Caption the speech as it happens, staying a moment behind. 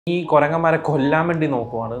നീ കൊരങ്ങന്മാരെ കൊല്ലാൻ വേണ്ടി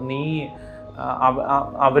നോക്കുവാണ്. നീ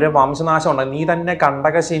അവരെ വംശനാശമുണ്ട്. നീ തന്നെ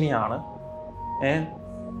കണ്ടകശനിയാണ്.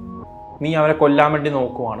 നീ അവരെ കൊല്ലാൻ വേണ്ടി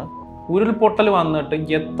നോക്കുവാണ്. ഉരുൾപൊട്ടൽ വന്നിട്ട്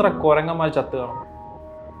എത്ര കൊരങ്ങന്മാർ ചത്തു കാണും?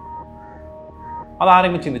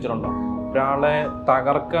 അതാരെങ്കിലും ചിന്തിച്ചിട്ടുണ്ടോ? ഒരാളെ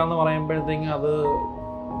തകർക്കുക എന്ന് പറയുമ്പോഴത്തേക്കും അത്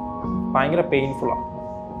ഭയങ്കര പെയിൻഫുള്ളാണ്.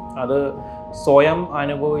 അത് സ്വയം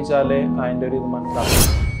അനുഭവിച്ചാലേ അതിൻ്റെ ഒരു ഇത് മനസ്സിലാക്കും.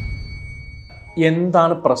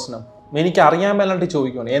 എന്താണ് പ്രശ്നം? എനിക്കറിയാൻ മേലാണ്ട്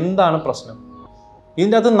ചോദിക്കുകയാണ്, എന്താണ് പ്രശ്നം?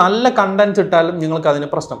 ഇതിൻ്റെ അകത്ത് നല്ല കണ്ടൻസ് ഇട്ടാലും നിങ്ങൾക്ക് അതിന്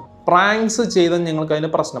പ്രശ്നം, പ്രാങ്ക്സ് ചെയ്താൽ നിങ്ങൾക്ക് അതിന്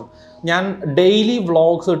പ്രശ്നം, ഞാൻ ഡെയിലി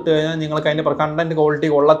വ്ളോഗ്സ് ഇട്ട് കഴിഞ്ഞാൽ നിങ്ങൾക്ക് അതിൻ്റെ കണ്ടൻറ്റ് ക്വാളിറ്റി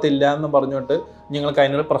കൊള്ളത്തില്ല എന്ന് പറഞ്ഞിട്ട് നിങ്ങൾക്ക്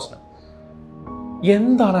അതിനൊരു പ്രശ്നം.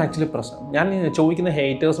 എന്താണ് ആക്ച്വലി പ്രശ്നം? ഞാൻ ചോദിക്കുന്ന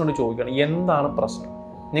ഹേറ്റേഴ്സിനോട് ചോദിക്കുകയാണ്, എന്താണ് പ്രശ്നം?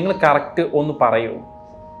 നിങ്ങൾ കറക്റ്റ് ഒന്ന് പറയൂ.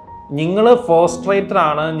 നിങ്ങൾ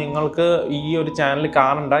ഫേസ്ട്രേറ്ററാണ്, നിങ്ങൾക്ക് ഈ ഒരു ചാനൽ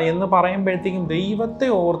കാണണ്ട എന്ന് പറയുമ്പോഴത്തേക്കും ദൈവത്തെ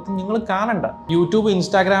ഓർത്ത് നിങ്ങൾ കാണണ്ട. യൂട്യൂബ്,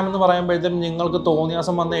 ഇൻസ്റ്റാഗ്രാം എന്ന് പറയുമ്പോഴത്തേക്കും നിങ്ങൾക്ക്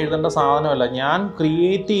തോന്നിയാസം വന്ന് എഴുതേണ്ട സാധനമല്ല. ഞാൻ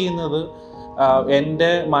ക്രിയേറ്റ് ചെയ്യുന്നത് എൻ്റെ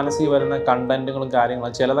മനസ്സിൽ വരുന്ന കണ്ടൻറ്റുകളും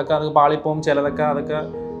കാര്യങ്ങളും. ചിലതൊക്കെ അത് പാളിപ്പോവും, ചിലതൊക്കെ അതൊക്കെ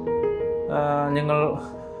നിങ്ങൾ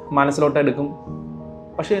മനസ്സിലോട്ട് എടുക്കും.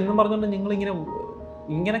 പക്ഷെ എന്നും പറഞ്ഞുകൊണ്ട്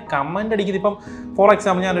നിങ്ങളിങ്ങനെ കമൻ്റ് അടിക്കുന്നത്. ഇപ്പം ഫോർ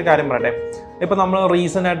എക്സാമ്പിൾ ഞാനൊരു കാര്യം പറയട്ടെ. ഇപ്പം നമ്മൾ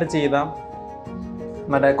റീസെൻ്റായിട്ട് ചെയ്ത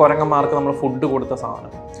മറ്റേ കുരങ്ങന്മാർക്ക് നമ്മൾ ഫുഡ് കൊടുത്ത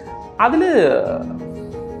സാധനം, അതിൽ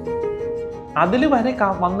വരെ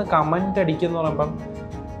വന്ന് കമൻ്റ് അടിക്കുന്ന പറയുമ്പം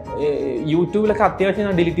യൂട്യൂബിലൊക്കെ അത്യാവശ്യം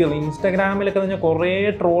ഞാൻ ഡിലീറ്റ് ചെയ്തു. ഇൻസ്റ്റാഗ്രാമിലൊക്കെ എന്ന് വെച്ചാൽ കുറേ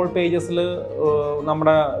ട്രോൾ പേജസിൽ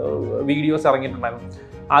നമ്മുടെ വീഡിയോസ് ഇറങ്ങിയിട്ടുണ്ടായിരുന്നു.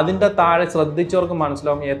 അതിൻ്റെ താഴെ ശ്രദ്ധിച്ചവർക്ക്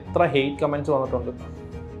മനസ്സിലാവും എത്ര ഹെയ്റ്റ് കമൻറ്റ്സ് വന്നിട്ടുണ്ട്.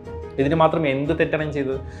 ഇതിന് മാത്രം എന്ത് തെറ്റാണ്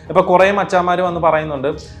ചെയ്തത്? ഇപ്പോൾ കുറേ മച്ചാന്മാർ വന്ന് പറയുന്നുണ്ട്,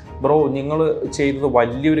 ബ്രോ നിങ്ങൾ ചെയ്തത്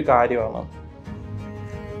വലിയൊരു കാര്യമാണ്,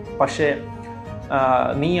 പക്ഷേ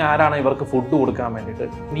നീ ആരാണ് ഇവർക്ക് ഫുഡ് കൊടുക്കാൻ വേണ്ടിയിട്ട്?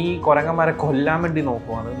 നീ കൊരങ്ങന്മാരെ കൊല്ലാൻ വേണ്ടി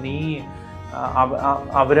നോക്കുവാണ്. നീ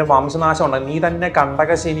അവരെ വംശനാശമുണ്ട്. നീ തന്നെ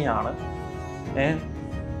കണ്ടകശനിയാണ്.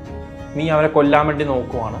 നീ അവരെ കൊല്ലാൻ വേണ്ടി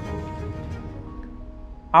നോക്കുവാണ്.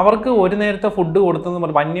 അവർക്ക് ഒരു നേരത്തെ ഫുഡ് കൊടുത്തെന്ന്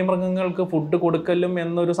പറഞ്ഞു. വന്യമൃഗങ്ങൾക്ക് ഫുഡ് കൊടുക്കലും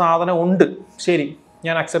എന്നൊരു സാധനം ഉണ്ട്, ശരി,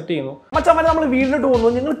 ഞാൻ അക്സെപ്റ്റ് ചെയ്യുന്നു. മച്ചാമാരെ, നമ്മൾ വീട്ടിലോട്ട് പോകുന്നു.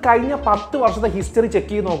 നിങ്ങൾ കഴിഞ്ഞ 10 വർഷത്തെ ഹിസ്റ്ററി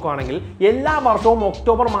ചെക്ക് ചെയ്ത് നോക്കുകയാണെങ്കിൽ എല്ലാ വർഷവും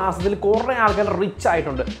ഒക്ടോബർ മാസത്തിൽ കുറേ ആൾക്കാർ റിച്ച്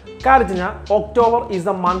ആയിട്ടുണ്ട്. കാരണം വെച്ച് കഴിഞ്ഞാൽ October is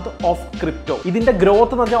the month of crypto. ഇതിന്റെ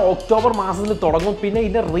ഗ്രോത്ത് എന്ന് പറഞ്ഞാൽ ഒക്ടോബർ മാസത്തിൽ തുടങ്ങും. പിന്നെ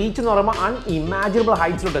ഇതിന്റെ റീച്ച് എന്ന് പറയുമ്പോൾ അൺഇമാജിനബിൾ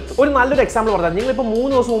ഹൈറ്റ്സിലോട്ട് എത്തും. ഒരു നല്ലൊരു എക്സാമ്പിൾ പറഞ്ഞാൽ, നിങ്ങളിപ്പോൾ 3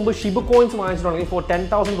 ദിവസം മുമ്പ് ഷിബ് കോയിൻസ് വാങ്ങിച്ചിട്ടുണ്ടെങ്കിൽ ഫോർ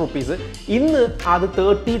 10,000 റുപ്പീസ്, ഇന്ന് അത്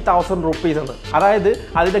 30,000 റുപ്പീസ് ഉണ്ട്. അതായത്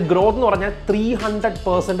അതിന്റെ ഗ്രോത്ത് എന്ന് പറഞ്ഞാൽ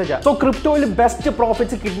 300%. സോ ക്രിപ്റ്റോയിൽ ബെസ്റ്റ്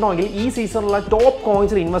പ്രോഫിറ്റ്സ് കിട്ടണമെങ്കിൽ ഈ സീസണിലുള്ള ടോപ്പ്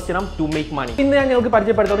കോയിൻസിൽ ഇൻവെസ്റ്റ് ചെയ്യണം ടു മേക്ക് മണി. ഇന്ന് ഞാൻ നിങ്ങൾക്ക്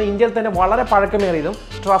പരിചയപ്പെടുത്തുന്നത് ഇന്ത്യയിൽ തന്നെ വളരെ പഴക്കമേറിയതും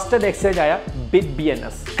ട്രസ്റ്റഡ് എക്സ്ചേഞ്ച് ആയ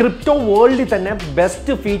BitBNS. ക്രിപ്റ്റോ വേൾഡിൽ തന്നെ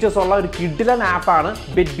ബെസ്റ്റ് ഫീച്ചേഴ്സ് ഉള്ള ഒരു കിഡിലൻ ആപ്പാണ്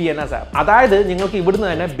BitBNS ആപ്പ്. അതായത് നിങ്ങൾക്ക് ഇവിടുന്ന്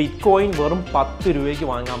തന്നെ ബിറ്റ് കോയിൻ വെറും 10 രൂപയ്ക്ക്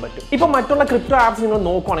വാങ്ങാൻ പറ്റും. ഇപ്പൊ മറ്റുള്ള ക്രിപ്റ്റോ ആപ്സ് നിങ്ങൾ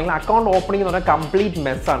നോക്കുകയാണെങ്കിൽ അക്കൗണ്ട് ഓപ്പണിംഗ് എന്ന് പറഞ്ഞാൽ കംപ്ലീറ്റ്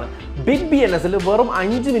മെസ്സാണ്. BitBNSൽ വെറും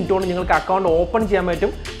 5 മിനിറ്റ് കൊണ്ട് നിങ്ങൾക്ക് അക്കൗണ്ട് ഓപ്പൺ ചെയ്യാൻ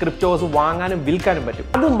പറ്റും, ക്രിപ്റ്റോസ് വാങ്ങാനും വിൽക്കാനും പറ്റും.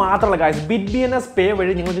 അത് മാത്രമല്ല ഗൈസ്, BitBNS പേ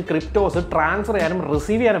വഴി നിങ്ങൾക്ക് ക്രിപ്റ്റോസ് ട്രാൻസ്ഫർ ചെയ്യാനും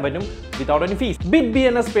റിസീവ് ചെയ്യാനും പറ്റും വിതൗട്ട് എനി ഫീസ്.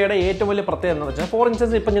 BitBNS പേയുടെ ഏറ്റവും വലിയ പ്രത്യേകത എന്ന് വെച്ചാൽ, ഫോർ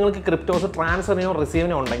ഇൻസ്റ്റൻസ് ഇപ്പം നിങ്ങൾക്ക് ക്രിപ്റ്റോസ് ട്രാൻസ്ഫർ ചെയ്യാനോ റിസീവ്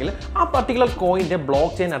ചെയ്യാനോ ഉണ്ടെങ്കിൽ ആ പർട്ടിക്കുലർ കോയിൻ്റെ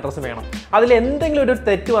ബ്ലോക്ക് ചെയിൻ അഡ്രസ്സ് വേണം. അതിൽ എന്തെങ്കിലും ഒരു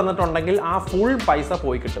തെറ്റ് വന്നിട്ടുണ്ടെങ്കിൽ ആ ഫുൾ പൈസ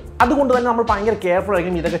പോയി കിട്ടും. അതുകൊണ്ട് തന്നെ നമ്മൾ ഭയങ്കര കെയർഫുൾ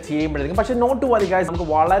ആയിരിക്കും ഇതൊക്കെ ചെയ്യുമ്പോഴേക്കും. പക്ഷേ നോട്ട് ടു വറി ഗൈസ്, നമുക്ക്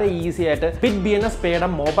വളരെ ഈസി ആയിട്ട് BitBNS പേയുടെ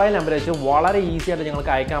മൊബൈൽ നമ്പർ വെച്ച് വളരെ ഈസി ആയിട്ട്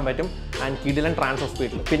നിങ്ങൾക്ക് അയക്കാൻ പറ്റും. ആൻഡ് കിഡിലൻ ട്രാൻസ്ഫർ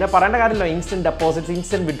സ്പീഡിൽ. പിന്നെ പറയേണ്ട കാര്യമില്ല, ഇൻസ്റ്റന്റ് ഡെപ്പോസിറ്റ്സ്,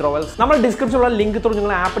 ഇൻസ്റ്റന്റ് വിഡ്രോവൽസ്. നമ്മൾ ഡിസ്ക്രിപ്ഷനിലുള്ള ലിങ്ക് ത്രൂ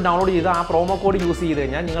നിങ്ങൾ ആപ്പ് ഡൗൺലോഡ് ചെയ്ത് ആ പ്രോമോ കോഡ് യൂസ് ചെയ്ത്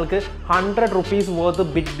കഴിഞ്ഞാൽ നിങ്ങൾക്ക് 100 റുപ്പീസ് വർത്ത്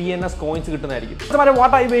BitBNS കോയിൻസ് കിട്ടുന്നതായിരിക്കും.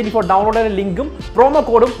 What I wait for? Download ചെയ്യുന്ന ലിങ്കും പ്രോമോ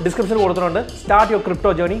കോഡും ഡിസ്ക്രിപ്ഷനിൽ കൊടുത്തിട്ടുണ്ട്. Start your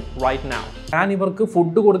crypto journey right now. ഞാൻ ഇവർക്ക്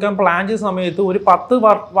ഫുഡ് കൊടുക്കാൻ പ്ലാൻ ചെയ്ത സമയത്ത് ഒരു 10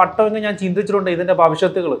 വട്ടമെങ്കിലും ഞാൻ ചിന്തിച്ചിട്ടുണ്ട് ഇതിൻ്റെ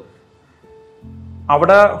ഭവിഷ്യത്തുകൾ.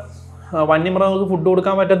 അവിടെ വന്യമൃഗങ്ങൾക്ക് ഫുഡ്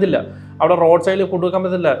കൊടുക്കാൻ പറ്റത്തില്ല, അവിടെ റോഡ് സൈഡിൽ ഫുഡ് കൊടുക്കാൻ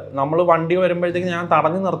പറ്റില്ല. നമ്മൾ വണ്ടി വരുമ്പോഴത്തേക്ക് ഞാൻ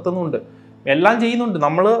തടഞ്ഞു നിർത്തുന്നുണ്ട്, എല്ലാം ചെയ്യുന്നുണ്ട്.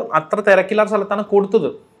 നമ്മൾ അത്ര തിരക്കില്ലാത്ത സ്ഥലത്താണ് കൊടുത്തത്.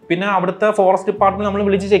 പിന്നെ അവിടുത്തെ ഫോറസ്റ്റ് ഡിപ്പാർട്ട്മെൻറ്റ് നമ്മൾ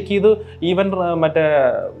വിളിച്ച് ചെക്ക് ചെയ്ത്, ഈവൻ മറ്റേ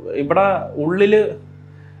ഇവിടെ ഉള്ളിൽ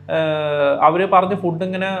അവർ പറഞ്ഞ് ഫുഡ്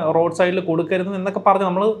ഇങ്ങനെ റോഡ് സൈഡിൽ കൊടുക്കരുത് എന്നൊക്കെ പറഞ്ഞ്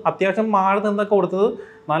നമ്മൾ അത്യാവശ്യം മാറി നിന്നൊക്കെ കൊടുത്തത്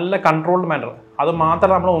നല്ല കൺട്രോൾഡ് മാനർ. അത്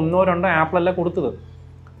മാത്രമല്ല, നമ്മൾ 1-2 ആപ്പിളല്ല കൊടുത്തത്,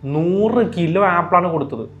 100 കിലോ ആപ്പിളാണ്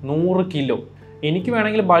കൊടുത്തത്. 100 കിലോ. എനിക്ക്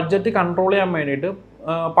വേണമെങ്കിൽ ബഡ്ജറ്റ് കൺട്രോൾ ചെയ്യാൻ വേണ്ടിയിട്ട്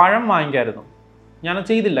പഴം വാങ്ങിക്കായിരുന്നു, ഞാൻ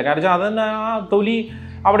ചെയ്തില്ല. കാരണം അതന്നെ ആ തൊലി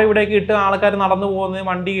അവിടെ ഇവിടെയൊക്കെ ഇട്ട് ആൾക്കാർ നടന്നു പോകുന്നത്,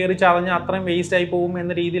 വണ്ടി കയറി ചതഞ്ഞ് അത്രയും വേസ്റ്റ് ആയി പോകും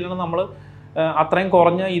എന്ന രീതിയിലാണ് നമ്മൾ അത്രയും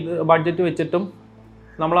കുറഞ്ഞ ഇത് ബഡ്ജറ്റ് വെച്ചിട്ടും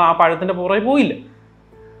നമ്മൾ ആ പഴത്തിൻ്റെ പുറകെ പോയില്ല.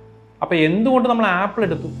 അപ്പോൾ എന്തുകൊണ്ട് നമ്മൾ ആപ്പിൾ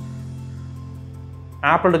എടുത്തു?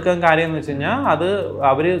 ആപ്പിൾ എടുക്കാൻ കാര്യം എന്ന് വെച്ച് കഴിഞ്ഞാൽ, അത്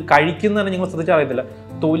അവർ കഴിക്കുന്നതിന് നിങ്ങൾ ശ്രദ്ധിച്ചറിയത്തില്ല,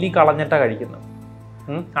 തൊലി കളഞ്ഞിട്ടാണ് കഴിക്കുന്നത്.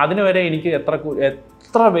 അതിന് വരെ എനിക്ക്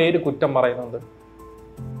എത്ര പേര് കുറ്റം പറയുന്നുണ്ട്.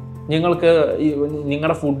 നിങ്ങൾക്ക്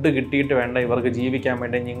നിങ്ങളുടെ ഫുഡ് കിട്ടിയിട്ട് വേണ്ട ഇവർക്ക് ജീവിക്കാൻ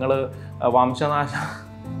വേണ്ടി, നിങ്ങൾ വംശനാശം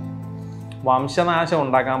വംശനാശം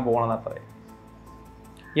ഉണ്ടാക്കാൻ പോകണമെന്ന് അത്രേ.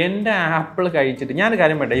 എൻ്റെ ആപ്പിൾ കഴിച്ചിട്ട് ഞാൻ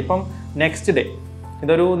കാര്യം വേണ്ട. ഇപ്പം നെക്സ്റ്റ് ഡേ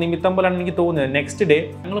ഇതൊരു നിമിത്തം പോലെയാണ് എനിക്ക് തോന്നുന്നത്. നെക്സ്റ്റ് ഡേ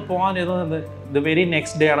ഞങ്ങൾ പോകാനിരുന്നത് ദ വെരി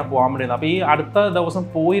നെക്സ്റ്റ് ഡേ ആണ് പോകാൻ വേണ്ടിയിരുന്നത്. അപ്പോൾ ഈ അടുത്ത ദിവസം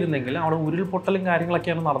പോയിരുന്നെങ്കിൽ അവിടെ ഉരുൾപൊട്ടലും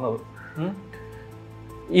കാര്യങ്ങളൊക്കെയാണ് നടന്നത്.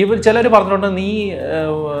 ചിലർ പറഞ്ഞിട്ടുണ്ട് നീ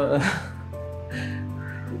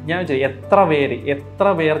ഞാൻ എത്ര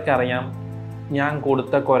പേർക്കറിയാം ഞാൻ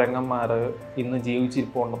കൊടുത്ത കുരങ്ങന്മാർ ഇന്ന്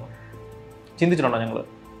ജീവിച്ചിരിപ്പുണ്ടെന്ന് ചിന്തിച്ചിട്ടുണ്ടോ ഞങ്ങൾ?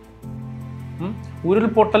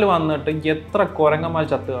 ഉരുൾപൊട്ടൽ വന്നിട്ട് എത്ര കുരങ്ങന്മാർ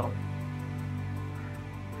ചത്ത് കാണും?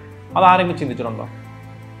 അതാരെങ്കിലും ചിന്തിച്ചിട്ടുണ്ടോ?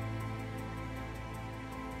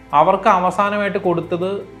 അവർക്ക് അവസാനമായിട്ട് കൊടുത്തത്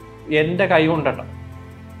എൻ്റെ കൈ കൊണ്ടിട്ടാണ്.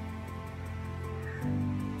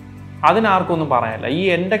 അതിനാർക്കൊന്നും പറയാനില്ല. ഈ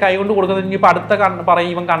എൻ്റെ കൈ കൊണ്ട് കൊടുക്കുന്നത് ഇനിയിപ്പോൾ അടുത്ത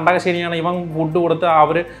പറയും ഇവൻ കണ്ടകശേരിയാണ്, ഇവൻ ഫുഡ് കൊടുത്ത്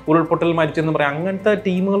അവർ ഉരുൾപൊട്ടൽ മരിച്ചെന്ന് പറയും. അങ്ങനത്തെ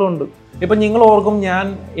ടീമുകളുണ്ട്. ഇപ്പം നിങ്ങൾ ഓർക്കും ഞാൻ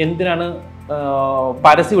എന്തിനാണ്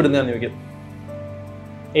പരസ്യം ഇടുന്നതെന്ന് ചോദിക്കും.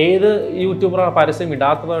 ഏത് യൂട്യൂബറാണ് പരസ്യം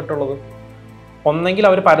ഇടാത്തതായിട്ടുള്ളത്? ഒന്നെങ്കിൽ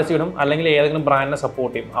അവർ പരസ്യം ഇടും, അല്ലെങ്കിൽ ഏതെങ്കിലും ബ്രാൻഡിനെ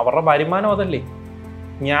സപ്പോർട്ട് ചെയ്യും. അവരുടെ വരുമാനം അതല്ലേ.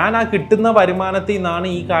 ഞാൻ ആ കിട്ടുന്ന വരുമാനത്തിൽ നിന്നാണ്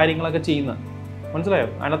ഈ കാര്യങ്ങളൊക്കെ ചെയ്യുന്നത്. മനസ്സിലായോ?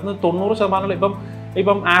 അതിനകത്ത് 90%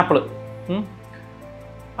 ഇപ്പം ആപ്പിള്,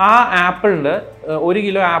 ആ ആപ്പിളിൻ്റെ 1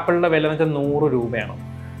 കിലോ ആപ്പിളിൻ്റെ വില എന്ന് വെച്ചാൽ 100 രൂപയാണ്.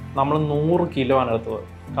 നമ്മൾ 100 കിലോ ആണ് എടുത്തത്.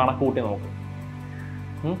 കണക്ക് കൂട്ടി നോക്കും.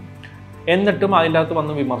 എന്നിട്ടും അതിൻ്റെ അകത്ത്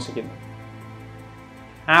വന്ന് വിമർശിക്കുന്നു.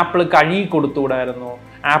 ആപ്പിൾ കഴുകി കൊടുത്തുകൂടായിരുന്നു,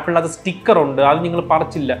 ആപ്പിളിനകത്ത് സ്റ്റിക്കറുണ്ട്, അത് നിങ്ങൾ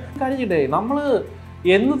പറിച്ചില്ല. കഴിച്ചിട്ടേ നമ്മൾ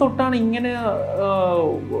എന്ന് തൊട്ടാണ് ഇങ്ങനെ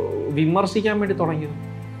വിമർശിക്കാൻ വേണ്ടി തുടങ്ങിയത്?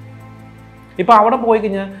 ഇപ്പം അവിടെ പോയി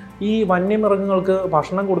കഴിഞ്ഞാൽ ഈ വന്യമൃഗങ്ങൾക്ക്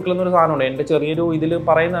ഭക്ഷണം കൊടുക്കലെന്നൊരു സാധനമുണ്ട്. എൻ്റെ ചെറിയൊരു ഇതിൽ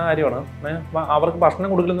പറയുന്ന കാര്യമാണ്. അവർക്ക് ഭക്ഷണം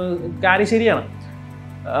കൊടുക്കലെന്ന കാര്യം ശരിയാണ്,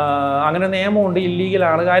 അങ്ങനെ നിയമമുണ്ട്,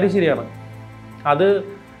 ഇല്ലീഗലാണ്, കാര്യം ശരിയാണ്. അത്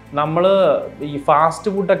നമ്മൾ ഈ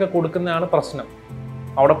ഫാസ്റ്റ് ഫുഡൊക്കെ കൊടുക്കുന്നതാണ് പ്രശ്നം.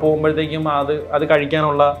 അവിടെ പോകുമ്പോഴത്തേക്കും അത്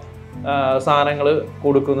കഴിക്കാനുള്ള സാധനങ്ങൾ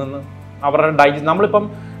കൊടുക്കുന്നെന്ന് അവരുടെ ഡൈജസ്റ്റ്. നമ്മളിപ്പം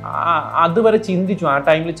അതുവരെ ചിന്തിച്ചു ആ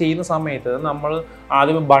ടൈമിൽ ചെയ്യുന്ന സമയത്ത് നമ്മൾ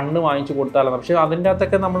ആദ്യം ബണ്ണ് വാങ്ങിച്ചു കൊടുത്താലാണ്. പക്ഷെ അതിൻ്റെ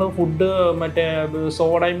അകത്തൊക്കെ നമ്മൾ ഫുഡ് മറ്റേ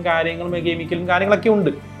സോഡയും കാര്യങ്ങളും കെമിക്കലും കാര്യങ്ങളൊക്കെ ഉണ്ട്.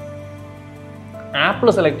 ആപ്പിൾ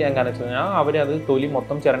സെലക്ട് ചെയ്യാൻ കാരണം വെച്ച് കഴിഞ്ഞാൽ അവരത് തൊലി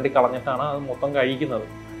മൊത്തം ചിരണ്ടി കളഞ്ഞിട്ടാണ് അത് മൊത്തം കഴിക്കുന്നത്.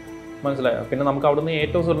 മനസ്സിലായോ? പിന്നെ നമുക്ക് അവിടുന്ന്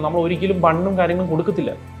ഏറ്റവും സുഖം, നമ്മൾ ഒരിക്കലും ബണ്ണും കാര്യങ്ങളും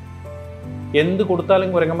കൊടുക്കത്തില്ല. എന്ത് കൊടുത്താലും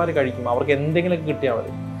കുരങ്ങന്മാർ കഴിക്കും, അവർക്ക് എന്തെങ്കിലുമൊക്കെ കിട്ടിയാൽ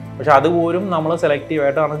മതി. പക്ഷെ അതുപോലും നമ്മൾ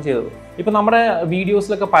സെലക്റ്റീവായിട്ടാണ് ചെയ്തത്. ഇപ്പം നമ്മുടെ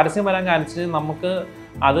വീഡിയോസിലൊക്കെ പരസ്യം വരാൻ കാണിച്ച് നമുക്ക്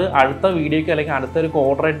അത് അടുത്ത വീഡിയോയ്ക്ക് അല്ലെങ്കിൽ അടുത്തൊരു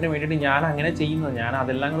കോർഡറേറ്റിന് വേണ്ടിയിട്ട് ഞാൻ അങ്ങനെ ചെയ്യുന്നത്. ഞാൻ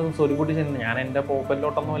അതെല്ലാം കൂടെ സ്വരുക്കൂട്ടി ചെയ്യുന്നത്. ഞാൻ എൻ്റെ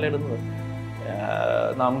പോക്കറ്റിലോട്ടൊന്നും അല്ല ഇടുന്നത്.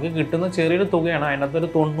 നമുക്ക് കിട്ടുന്ന ചെറിയൊരു തുകയാണ്. അതിനകത്തൊരു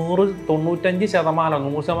 95%,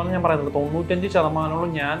 100% ഞാൻ പറയുന്നത്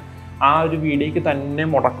 95% ഞാൻ ആ ഒരു വീഡിയോയ്ക്ക് തന്നെ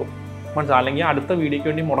മുടക്കും. മനസ്സിലായി? അല്ലെങ്കിൽ അടുത്ത വീഡിയോയ്ക്ക്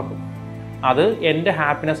വേണ്ടി മുടക്കും. അത് എൻ്റെ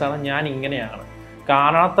ഹാപ്പിനെസ്സാണ്. ഞാൻ ഇങ്ങനെയാണ്.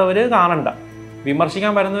 കാണാത്തവർ കാണണ്ട.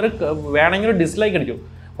 വിമർശിക്കാൻ വരുന്നവർ വേണമെങ്കിൽ ഒരു ഡിസ്ലൈക്ക് അടിച്ചു,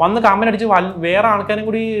 വന്ന് കമൻ്റ് അടിച്ച് വേറെ ആൾക്കാരും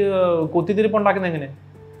കൂടി കുത്തിത്തിരിപ്പുണ്ടാക്കുന്നത് എങ്ങനെ?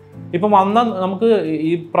 ഇപ്പം നമുക്ക്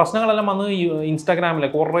ഈ പ്രശ്നങ്ങളെല്ലാം വന്ന് ഇൻസ്റ്റാഗ്രാമിൽ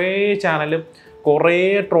കുറേ ചാനലും കുറേ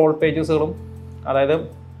ട്രോൾ പേജസുകളും, അതായത്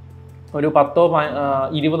ഒരു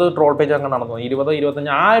 10-20 ട്രോൾ പേജ് അങ്ങനെ നടന്നു, 20-25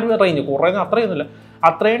 ആ ഒരു റേഞ്ച്, കുറേ അത്രയൊന്നുമില്ല,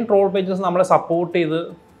 അത്രയും ട്രോൾ പേജസ് നമ്മളെ സപ്പോർട്ട് ചെയ്ത്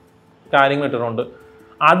കാര്യങ്ങൾ ഇട്ടിട്ടുണ്ട്.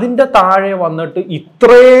 അതിൻ്റെ താഴെ വന്നിട്ട്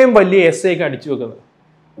ഇത്രയും വലിയ എസ്സേയൊക്കെ അടിച്ചു വെക്കുന്നത്.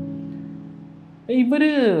 ഇവർ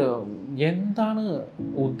എന്താണ്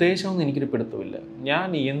ഉദ്ദേശമെന്ന് എനിക്കൊരു പിടുത്തമില്ല. ഞാൻ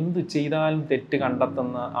എന്ത് ചെയ്താലും തെറ്റ്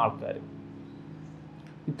കണ്ടെത്തുന്ന ആൾക്കാർ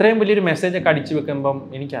ഇത്രയും വലിയൊരു മെസ്സേജൊക്കെ അടിച്ചു വെക്കുമ്പം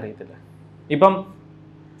എനിക്കറിയത്തില്ല. ഇപ്പം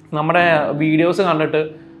നമ്മുടെ വീഡിയോസ് കണ്ടിട്ട്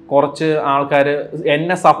കുറച്ച് ആൾക്കാർ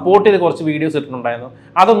എന്നെ സപ്പോർട്ട് ചെയ്ത് കുറച്ച് വീഡിയോസ് ഇട്ടിട്ടുണ്ടായിരുന്നു.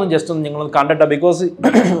 അതൊന്നും ജസ്റ്റ് ഒന്ന് നിങ്ങൾ കണ്ടിട്ട്, ബിക്കോസ്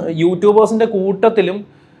യൂട്യൂബേഴ്സിൻ്റെ കൂട്ടത്തിലും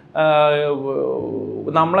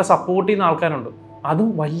നമ്മളെ സപ്പോർട്ട് ചെയ്യുന്ന ആൾക്കാരുണ്ട്. അതും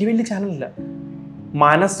വലിയ വലിയ ചാനലല്ല,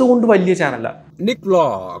 മനസ്സുകൊണ്ട് വലിയ ചാനല. നിക്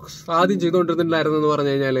വ്ലോഗ്സ് ആദ്യം ചെയ്തുകൊണ്ടിരുന്നില്ലായിരുന്നു എന്ന്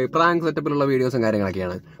പറഞ്ഞു കഴിഞ്ഞാൽ പ്രാങ്ക് സെറ്റപ്പിലുള്ള വീഡിയോസും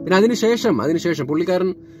കാര്യങ്ങളൊക്കെയാണ്. പിന്നെ അതിനുശേഷം പുള്ളിക്കാരൻ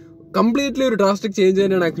കംപ്ലീറ്റ്ലി ഒരു ഡ്രാസ്റ്റിക് ചേഞ്ച്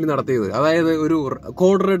തന്നെയാണ് ആക്ച്വലി നടത്തിയത്. അതായത് ഒരു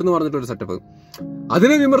കോഡ് റെഡ് എന്ന് പറഞ്ഞിട്ടൊരു സെറ്റപ്പ്.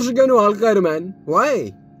 അതിനെ വിമർശിക്കാനും ആൾക്കാർ, മാൻ വൈ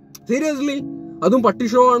സീരിയസ്ലി? അതും പട്ടി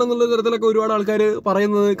ഷോ ആണെന്നുള്ള തരത്തിലൊക്കെ ഒരുപാട് ആൾക്കാർ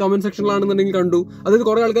പറയുന്നത് കമന്റ് സെക്ഷനിലാണെന്നുണ്ടെങ്കിൽ കണ്ടു. അതായത്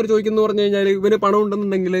കുറെ ആൾക്കാർ ചോദിക്കുന്നു പറഞ്ഞു കഴിഞ്ഞാൽ ഇവന് പണം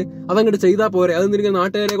ഉണ്ടെന്നുണ്ടെങ്കിൽ അതങ്ങോട്ട് ചെയ്താൽ പോരെ, അത് നിനക്ക്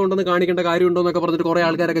നാട്ടുകാരെ കൊണ്ടുവന്ന് കാണിക്കേണ്ട കാര്യമുണ്ടോ എന്നൊക്കെ പറഞ്ഞിട്ട് കുറെ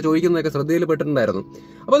ആൾക്കാരൊക്കെ ചോദിക്കുന്നതൊക്കെ ശ്രദ്ധയിൽപ്പെട്ടിട്ടുണ്ടായിരുന്നു.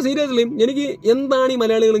 അപ്പോൾ സീരിയസ്ലി എനിക്ക് എന്താണ് ഈ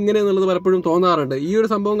മലയാളികൾ ഇങ്ങനെ എന്നുള്ളത് പലപ്പോഴും തോന്നാറുണ്ട്. ഈ ഒരു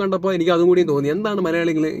സംഭവം കണ്ടപ്പോൾ എനിക്ക് അതും കൂടിയും തോന്നി, എന്താണ്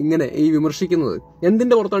മലയാളികൾ ഇങ്ങനെ ഈ വിമർശിക്കുന്നത്,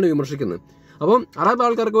 എന്തിന്റെ പുറത്താണ് വിമർശിക്കുന്നത്? അപ്പം അറിയാത്ത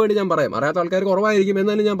ആൾക്കാർക്ക് വേണ്ടി ഞാൻ പറയാം, അറിയാത്ത ആൾക്കാർ കുറവായിരിക്കും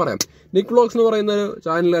എന്നാലും ഞാൻ പറയാം. നിക് വ്ലോഗ്സ് എന്ന് പറയുന്ന ഒരു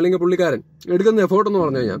ചാനൽ അല്ലെങ്കിൽ പുള്ളിക്കാരൻ എടുക്കുന്ന എഫേർട്ട് എന്ന്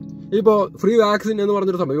പറഞ്ഞു കഴിഞ്ഞാൽ, ഇപ്പോൾ ഫ്രീ വാക്സിൻ എന്ന്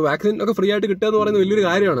പറഞ്ഞൊരു സംഭവം, ഈ വാക്സിൻ ഒക്കെ ഫ്രീ ആയിട്ട് കിട്ടുക എന്ന് പറയുന്നത് വലിയൊരു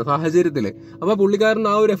കാര്യമാണ് സാഹചര്യത്തിൽ. അപ്പോൾ പുള്ളിക്കാരൻ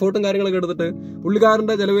ആ ഒരു എഫേർട്ടും കാര്യങ്ങളൊക്കെ എടുത്തിട്ട്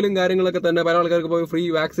പുള്ളിക്കാരൻ്റെ ചെലവിലും കാര്യങ്ങളൊക്കെ തന്നെ പല ആൾക്കാർക്ക് പോയി ഫ്രീ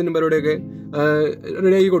വാക്സിനും പരിപാടിയൊക്കെ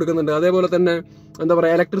റെഡിയാക്കി കൊടുക്കുന്നുണ്ട്. അതേപോലെ തന്നെ എന്താ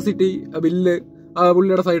പറയുക, ഇലക്ട്രിസിറ്റി ബില്ല്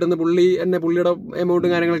പുള്ളിയുടെ സൈഡിൽ നിന്ന് പുള്ളിയുടെ എമൗണ്ടും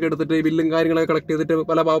കാര്യങ്ങളൊക്കെ എടുത്തിട്ട് ബില്ലും കാര്യങ്ങളൊക്കെ കളക്ട് ചെയ്തിട്ട്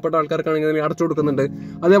പല പാവപ്പെട്ട ആൾക്കാർക്കാണെങ്കിൽ അടച്ചു കൊടുക്കുന്നുണ്ട്.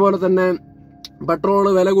 അതേപോലെ തന്നെ പെട്രോൾ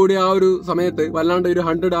വില കൂടിയ ആ ഒരു സമയത്ത് വല്ലാണ്ട് ഒരു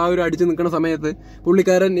 100 ആ ഒരു അടിച്ച് നിൽക്കുന്ന സമയത്ത്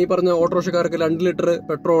പുള്ളിക്കാരൻ ഈ പറഞ്ഞ ഓട്ടോറിക്ഷക്കാർക്ക് 2 ലിറ്റർ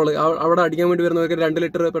പെട്രോൾ അവിടെ അടിക്കാൻ വേണ്ടി വരുന്നവർക്ക് 2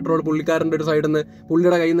 ലിറ്റർ പെട്രോൾ പുള്ളിക്കാരൻ്റെ ഒരു സൈഡിൽ നിന്ന്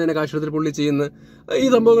പുള്ളിയുടെ കയ്യിൽ നിന്ന് തന്നെ കാശെടുത്തിട്ട് പുള്ളി ചെയ്യുന്ന ഈ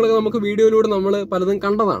സംഭവങ്ങളൊക്കെ നമുക്ക് വീഡിയോയിലൂടെ നമ്മൾ പലതും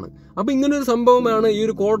കണ്ടതാണ്. അപ്പൊ ഇങ്ങനെ ഒരു സംഭവമാണ് ഈ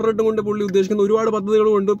ഒരു കോഡ് റെഡ് കൊണ്ട് പുള്ളി ഉദ്ദേശിക്കുന്ന ഒരുപാട് പദ്ധതികൾ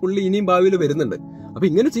കൊണ്ട് പുള്ളി ഇനിയും ഭാവിയിൽ വരുന്നുണ്ട്. അപ്പൊ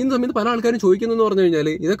ഇങ്ങനെ ചെയ്യുന്ന സമയത്ത് പല ആൾക്കാരും ചോദിക്കുന്നതെന്ന് പറഞ്ഞു കഴിഞ്ഞാൽ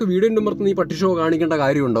ഇതൊക്കെ വീഡിയോന്റെ പുറത്ത് നീ പട്ടി ഷോ കാണിക്കേണ്ട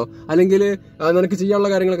കാര്യമുണ്ടോ, അല്ലെങ്കിൽ നിനക്ക് ചെയ്യാനുള്ള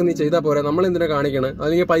കാര്യങ്ങളൊക്കെ നീ ചെയ്താൽ പോരെ, നമ്മൾ എന്തിനാ കാണിക്കണം,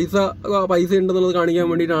 അല്ലെങ്കിൽ പൈസ ഉണ്ടെന്നുള്ളത് കാണിക്കാൻ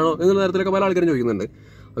വേണ്ടിയിട്ടാണോ എന്നുള്ള തരത്തിലൊക്കെ പല ആൾക്കാരും ചോദിക്കുന്നുണ്ട്.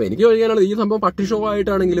 അപ്പൊ എനിക്ക് ചോദിക്കാനുള്ളത് ഈ സംഭവം പട്ടി ഷോ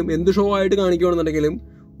ആയിട്ടാണെങ്കിലും എന്ത് ഷോ ആയിട്ട് കാണിക്കുകയാണെന്നുണ്ടെങ്കിലും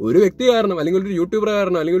ഒരു വ്യക്തി കാരണം അല്ലെങ്കിൽ ഒരു യൂട്യൂബർ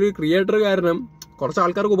കാരണം അല്ലെങ്കിൽ ഒരു ക്രിയേറ്റർ കാരണം കുറച്ച്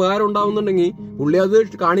ആൾക്കാർക്ക് ഉപകാരം ഉണ്ടാവുന്നുണ്ടെങ്കിൽ പുള്ളി അത്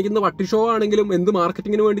കാണിക്കുന്ന പട്ടി ഷോ ആണെങ്കിലും എന്ത്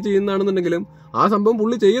മാർക്കറ്റിങ്ങിന് വേണ്ടി ചെയ്യുന്നതാണെന്നുണ്ടെങ്കിലും ആ സംഭവം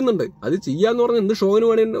പുള്ളി ചെയ്യുന്നുണ്ട്. അത് ചെയ്യാന്ന് പറഞ്ഞാൽ എന്ത് ഷോവിന്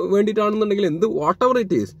വേണ്ടിയിട്ടാണെന്നുണ്ടെങ്കിൽ എന്ത് വാട്ട് എവർ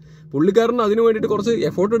ഇറ്റ് ഈസ് പുള്ളിക്കാരൻ അതിന് വേണ്ടിയിട്ട് കുറച്ച്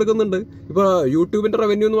എഫോർട്ട് എടുക്കുന്നുണ്ട്. ഇപ്പൊ യൂട്യൂബിന്റെ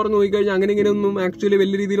റവന്യൂ എന്ന് പറഞ്ഞ് നോക്കിക്കഴിഞ്ഞാൽ അങ്ങനെ ഇങ്ങനെയൊന്നും ആക്ച്വലി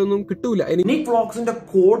വലിയ രീതിയിലൊന്നും കിട്ടൂല. നിക്ക് വ്ളോഗ്സിന്റെ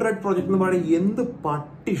കോഡ് റെഡ് പ്രോജക്ട് എന്ന് പറയുന്നത് എന്ത്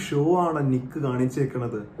പട്ടി ഷോ ആണ് നിക്ക്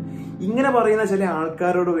കാണിച്ചേക്കണത്. ഇങ്ങനെ പറയുന്ന ചില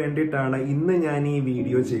ആൾക്കാരോട് വേണ്ടിയിട്ടാണ് ഇന്ന് ഞാൻ ഈ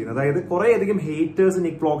വീഡിയോ ചെയ്യുന്നത്. അതായത് കുറെ അധികം ഹേറ്റേഴ്സ്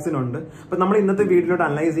നിക്ക് വ്ളോഗ്സിനുണ്ട്. അപ്പൊ നമ്മൾ ഇന്നത്തെ വീഡിയോയിലോട്ട്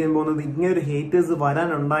അനലൈസ് ചെയ്യാൻ പോകുന്നത് ഇങ്ങനെ ഒരു ഹേറ്റേഴ്സ്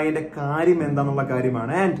വരാനുണ്ടായതിന്റെ കാര്യം എന്താണെന്നുള്ള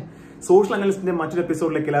കാര്യമാണ്. ആൻഡ് സോഷ്യൽ അനാലിസ്റ്റിന്റെ മറ്റൊരു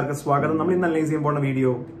എപ്പിസോഡിലേക്ക് എല്ലാവർക്കും സ്വാഗതം. നമ്മൾ ഇന്ന് അനലൈസ് ചെയ്യാൻ പോകുന്ന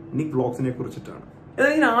വീഡിയോ നിക്ക് വ്ളോഗ്സിനെ കുറിച്ചിട്ടാണ്.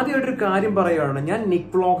 ഞാൻ ആദ്യമായിട്ടൊരു കാര്യം പറയുകയാണ്, ഞാൻ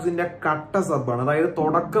നിക്ക് വ്ളോഗ്സിന്റെ കട്ട സബ്ബാണ്. അതായത്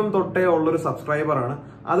തുടക്കം തൊട്ടേ ഉള്ളൊരു സബ്സ്ക്രൈബറാണ്.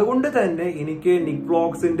 അതുകൊണ്ട് തന്നെ എനിക്ക് നിക്ക്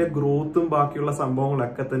വ്ളോഗ്സിന്റെ ഗ്രോത്തും ബാക്കിയുള്ള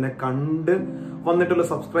സംഭവങ്ങളൊക്കെ തന്നെ കണ്ട് വന്നിട്ടുള്ള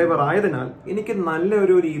സബ്സ്ക്രൈബർ ആയതിനാൽ എനിക്ക്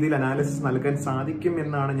നല്ലൊരു രീതിയിൽ അനാലിസിസ് നൽകാൻ സാധിക്കും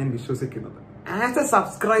എന്നാണ് ഞാൻ വിശ്വസിക്കുന്നത്. ആസ് എ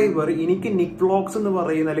സബ്സ്ക്രൈബർ എനിക്ക് നിക്ക് വ്ളോഗ്സ് എന്ന്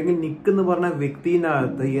പറയുന്ന അല്ലെങ്കിൽ നിക്ക് എന്ന് പറഞ്ഞ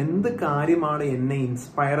വ്യക്തിനകത്ത് എന്ത് കാര്യമാണ് എന്നെ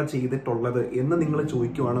ഇൻസ്പയർ ചെയ്തിട്ടുള്ളത് എന്ന് നിങ്ങൾ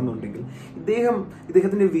ചോദിക്കുകയാണെന്നുണ്ടെങ്കിൽ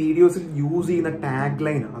ഇദ്ദേഹത്തിന്റെ വീഡിയോസിൽ യൂസ് ചെയ്യുന്ന ടാഗ്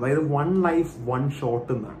ലൈൻ ആണ്, അതായത് 1 life 1 shot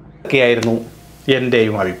എന്നാണ്. ഒക്കെയായിരുന്നു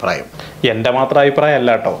എൻ്റെയും അഭിപ്രായം. എൻ്റെ മാത്രം അഭിപ്രായം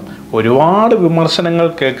അല്ല കേട്ടോ, ഒരുപാട് വിമർശനങ്ങൾ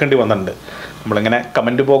കേൾക്കേണ്ടി വന്നിട്ടുണ്ട്. നമ്മളിങ്ങനെ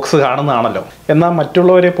കമൻറ്റ് ബോക്സ് കാണുന്നതാണല്ലോ. എന്നാൽ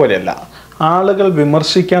മറ്റുള്ളവരെ പോലെയല്ല, ആളുകൾ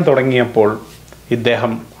വിമർശിക്കാൻ തുടങ്ങിയപ്പോൾ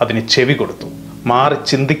ഇദ്ദേഹം അതിന് ചെവി കൊടുത്തു, മാറി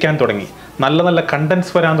ചിന്തിക്കാൻ തുടങ്ങി, നല്ല നല്ല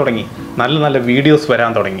കണ്ടന്റ്സ് വരാൻ തുടങ്ങി, നല്ല നല്ല വീഡിയോസ്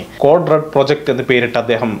വരാൻ തുടങ്ങി. കോഡ് റെഡ് പ്രോജക്റ്റ് എന്ന് പേരിട്ട്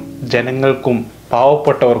അദ്ദേഹം ജനങ്ങൾക്കും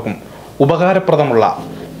പാവപ്പെട്ടവർക്കും ഉപകാരപ്രദമുള്ള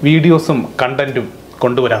വീഡിയോസും കണ്ടന്റും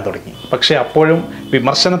കൊണ്ടുവരാൻ തുടങ്ങി. പക്ഷേ അപ്പോഴും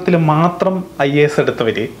വിമർശനത്തിൽ മാത്രം IAS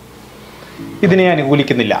എടുത്തവര് ഇതിനെ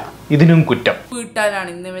അനുകൂലിക്കുന്നില്ല, ഇതിനും കുറ്റം. കിട്ടാനാണ്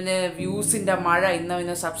ഇന്നവന് വ്യൂസിന്റെ മഴ,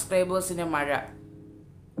 ഇന്നവന് സബ്സ്ക്രൈബേഴ്സിന്റെ മഴ.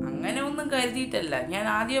 അങ്ങനെ ഒന്നും കരുതിയിട്ടല്ല. ഞാൻ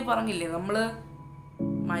ആദ്യം പറഞ്ഞില്ലേ, നമ്മള്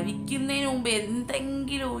മരിക്കുന്നതിന് മുമ്പ്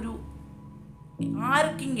എന്തെങ്കിലും ഒരു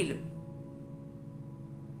ആർക്കെങ്കിലും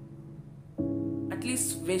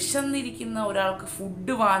അറ്റ്ലീസ്റ്റ് വിശന്നിരിക്കുന്ന ഒരാൾക്ക്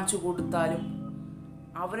ഫുഡ് വാങ്ങിച്ചു കൊടുത്താലും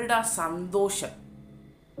അവരുടെ ആ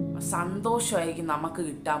സന്തോഷമായിരിക്കും നമുക്ക്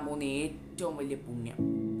കിട്ടാൻ പോകുന്ന ഏറ്റവും വലിയ പുണ്യം.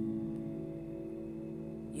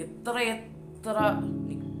 എത്ര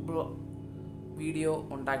വീഡിയോ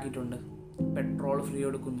ഉണ്ടാക്കിയിട്ടുണ്ട്. പെട്രോൾ ഫ്രീ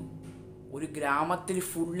കൊടുക്കുന്നു, ഒരു ഗ്രാമത്തിൽ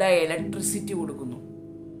ഫുള്ളായി ഇലക്ട്രിസിറ്റി കൊടുക്കുന്നു,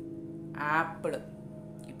 ആപ്പിൾ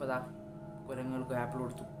ഇപ്പതാ കുരങ്ങൾക്ക് ആപ്പിൾ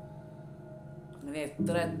കൊടുത്തു, അങ്ങനെ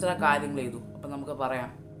എത്ര കാര്യങ്ങൾ ചെയ്തു. അപ്പം നമുക്ക് പറയാം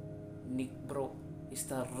നിക്ക് bro is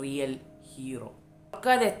the real hero.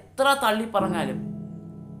 ആൾക്കാർ എത്ര തള്ളി പറഞ്ഞാലും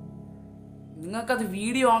നിങ്ങൾക്കത്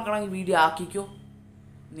വീഡിയോ ആക്കണമെങ്കിൽ വീഡിയോ ആക്കിക്കോ.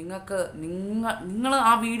 നിങ്ങൾ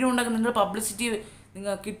ആ വീഡിയോ ഉണ്ടെങ്കിൽ നിങ്ങൾ പബ്ലിസിറ്റി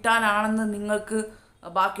നിങ്ങൾ കിട്ടാനാണെന്ന് നിങ്ങൾക്ക്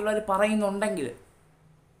ബാക്കിയുള്ളവർ പറയുന്നുണ്ടെങ്കിൽ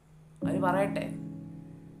അവർ പറയട്ടെ.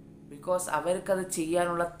 ബിക്കോസ് അവർക്കത്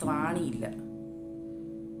ചെയ്യാനുള്ള ത്രാണിയില്ല,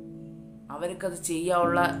 അവർക്കത്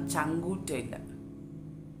ചെയ്യാനുള്ള ചങ്കൂറ്റമില്ല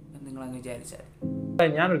എന്ന് നിങ്ങളങ്ങ് വിചാരിച്ചാൽ.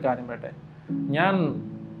 ഞാനൊരു കാര്യം പറയട്ടെ, ഞാൻ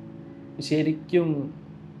ശരിക്കും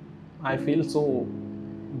ഐ ഫീൽ സോ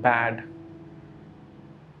ബാഡ്.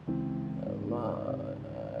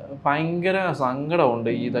 ഭയങ്കര സങ്കടമുണ്ട്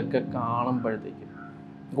ഇതൊക്കെ കാണുമ്പോഴത്തേക്ക്.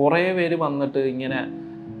 കുറേ പേര് വന്നിട്ട് ഇങ്ങനെ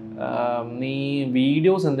നീ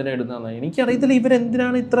വീഡിയോസ് എന്തിനാണ് ഇടുന്നതെന്ന് എനിക്കറിയത്തില്ല.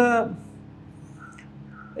 ഇവരെന്തിനാണ്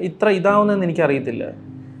ഇത്ര ഇതാവുന്നതെന്ന് എനിക്കറിയത്തില്ല.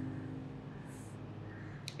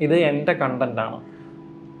 ഇത് എൻ്റെ കണ്ടൻ്റാണ്.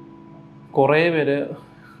 കുറേ പേര്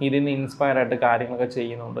ഇതിന് ഇൻസ്പയർ ആയിട്ട് കാര്യങ്ങളൊക്കെ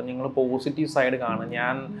ചെയ്യുന്നുണ്ട്. നിങ്ങൾ പോസിറ്റീവ് സൈഡ് കാണും.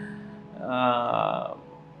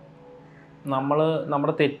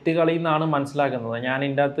 നമ്മുടെ തെറ്റുകളിൽ നിന്നാണ് മനസ്സിലാക്കുന്നത്. ഞാൻ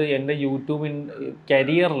ഇതിൻ്റെ അകത്ത് എൻ്റെ യൂട്യൂബിൻ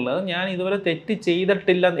കരിയറിൽ ഞാൻ ഇതുവരെ തെറ്റ്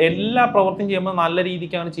ചെയ്തിട്ടില്ല. എല്ലാ പ്രവർത്തിയും ചെയ്യുമ്പോൾ നല്ല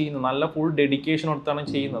രീതിക്കാണ് ചെയ്യുന്നത്, നല്ല ഫുൾ ഡെഡിക്കേഷൻ കൊടുത്താണ്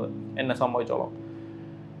ചെയ്യുന്നത്. എന്നെ സംബന്ധിച്ചോളം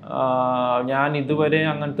ഞാൻ ഇതുവരെ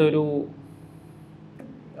അങ്ങനത്തെ ഒരു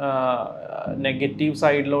നെഗറ്റീവ്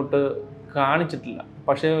സൈഡിലോട്ട് കാണിച്ചിട്ടില്ല.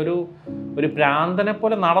 പക്ഷേ ഒരു ഭ്രാന്തനെ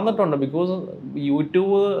പോലെ നടന്നിട്ടുണ്ട്. ബിക്കോസ്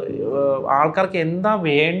യൂട്യൂബ് ആൾക്കാർക്ക് എന്താ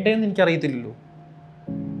വേണ്ടതെന്ന് എനിക്കറിയത്തില്ലല്ലോ,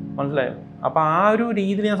 മനസ്സിലായോ? അപ്പോൾ ആ ഒരു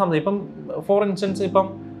രീതിയിൽ ഞാൻ സംസാരിക്കും. ഇപ്പം ഫോർ ഇൻസ്റ്റൻസ് ഇപ്പം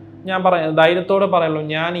ഞാൻ ധൈര്യത്തോടെ പറയുള്ളൂ,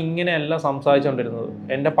 ഞാൻ ഇങ്ങനെയല്ല സംസാരിച്ചുകൊണ്ടിരുന്നത്.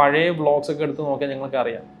 എൻ്റെ പഴയ വ്ളോഗ്സൊക്കെ എടുത്ത് നോക്കിയാൽ ഞങ്ങൾക്ക്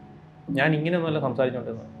അറിയാം, ഞാൻ ഇങ്ങനെയൊന്നുമല്ല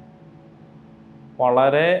സംസാരിച്ചുകൊണ്ടിരുന്നത്.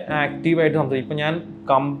 വളരെ ആക്റ്റീവായിട്ട് സംസാരിക്കും. ഇപ്പം ഞാൻ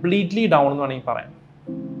കംപ്ലീറ്റ്ലി ഡൗൺ എന്ന് വേണമെങ്കിൽ പറയാം.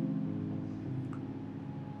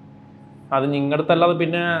 അത് നിങ്ങളുടെ അടുത്തല്ലാതെ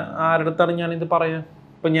പിന്നെ ആരുടെ അടുത്താണ് ഞാനിത് പറയാം?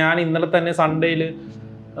 ഇപ്പം ഞാൻ ഇന്നലെ തന്നെ സൺഡേയിൽ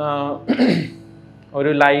ഒരു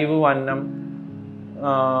ലൈവ് വന്നം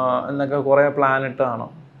എന്നൊക്കെ കുറേ പ്ലാൻ ഇട്ടതാണ്.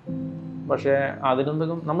 പക്ഷേ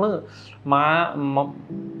അതിനെന്തെങ്കിലും നമ്മൾ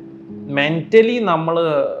മെൻ്റലി നമ്മൾ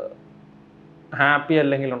ഹാപ്പി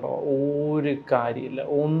അല്ലെങ്കിലുണ്ടോ ഒരു കാര്യമില്ല,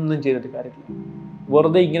 ഒന്നും ചെയ്തിട്ട് കാര്യമില്ല.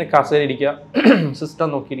 വെറുതെ ഇങ്ങനെ കസേരയിരിക്കുക, സിസ്റ്റം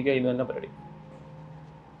നോക്കിയിരിക്കുക, ഇത് തന്നെ പരിപാടി.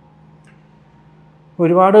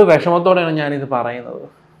 ഒരുപാട് വിഷമത്തോടെയാണ് ഞാനിത് പറയുന്നത്.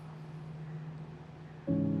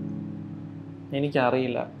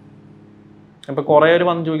 എനിക്കറിയില്ല. ഇപ്പം കുറേ പേര്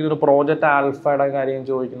വന്ന് ചോദിക്കുന്നുണ്ട്, പ്രോജക്റ്റ് ആൽഫയുടെ കാര്യം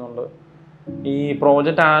ചോദിക്കുന്നുണ്ട്. ഈ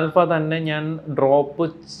പ്രോജക്റ്റ് ആൽഫ തന്നെ ഞാൻ ഡ്രോപ്പ്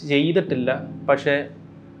ചെയ്തിട്ടില്ല. പക്ഷേ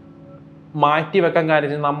മാറ്റി വെക്കാൻ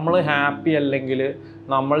കാര്യം, നമ്മൾ ഹാപ്പി അല്ലെങ്കിൽ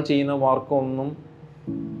നമ്മൾ ചെയ്യുന്ന വർക്കൊന്നും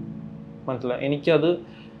മനസ്സിലായി. എനിക്കത്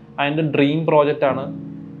അതിൻ്റെ ഡ്രീം പ്രോജക്റ്റാണ്.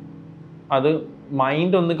 അത്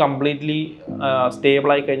മൈൻഡ് ഒന്ന് കംപ്ലീറ്റ്ലി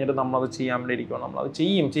സ്റ്റേബിളായി കഴിഞ്ഞിട്ട് നമ്മളത് ചെയ്യാൻ വേണ്ടി ഇരിക്കുകയാണ്. നമ്മളത്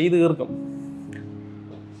ചെയ്ത് തീർക്കും.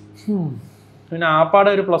 പിന്നെ ആപ്പാടെ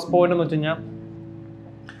ഒരു പ്ലസ് പോയിന്റ് എന്ന് വെച്ച് കഴിഞ്ഞാൽ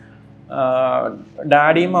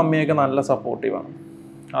ഡാഡിയും മമ്മിയൊക്കെ നല്ല സപ്പോർട്ടീവാണ്.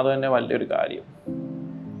 അത് തന്നെ വലിയൊരു കാര്യം.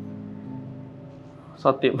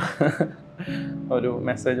 സത്യം. ഒരു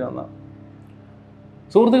മെസ്സേജ് വന്ന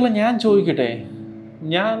സുഹൃത്തുക്കളെ, ഞാൻ ചോദിക്കട്ടെ,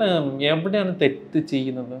 ഞാൻ എവിടെയാണ് തെറ്റ്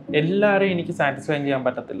ചെയ്യുന്നത്? എല്ലാവരെയും എനിക്ക് സാറ്റിസ്ഫൈ ചെയ്യാൻ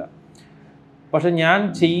പറ്റത്തില്ല. പക്ഷെ ഞാൻ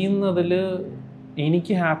ചെയ്യുന്നതിൽ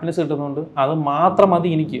എനിക്ക് ഹാപ്പിനെസ് കിട്ടുന്നുണ്ട്, അത് മാത്രം മതി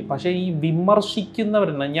എനിക്ക്. പക്ഷേ ഈ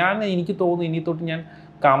വിമർശിക്കുന്നവരുണ്ട്, എനിക്ക് തോന്നുന്നു ഇനി തൊട്ട് ഞാൻ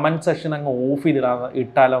കമൻറ്റ് സെഷൻ അങ്ങ് ഓഫ്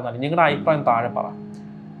ഇട്ടാലോ എന്നാണ്. നിങ്ങളുടെ അഭിപ്രായം താഴെ പറ.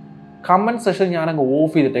 കമൻറ്റ് സെഷൻ ഞാനങ്ങ്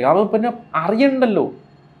ഓഫ് ചെയ്തിട്ടേക്കാം. അത് പിന്നെ അറിയണ്ടല്ലോ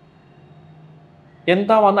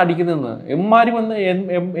എന്താ വന്ന് അടിക്കുന്നതെന്ന്. എമ്മാരി വന്ന്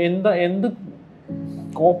എന്ത്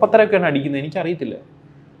കോപ്പത്തരൊക്കെയാണ് അടിക്കുന്നത് എനിക്കറിയത്തില്ല.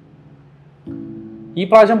 ഈ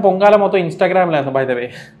പ്രാവശ്യം പൊങ്കാല മൊത്തം ഇൻസ്റ്റാഗ്രാമിലായിരുന്നു. ബൈ ദ വേ,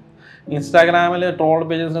 ഇൻസ്റ്റാഗ്രാമിൽ ട്രോൾ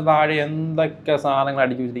പേജസിന് താഴെ എന്തൊക്കെ സാധനങ്ങൾ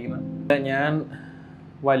അടിച്ചു വെച്ചിരിക്കുന്നത്. ഞാൻ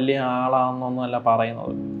വലിയ ആളാണെന്നൊന്നുമല്ല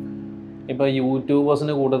പറയുന്നത്. ഇപ്പോൾ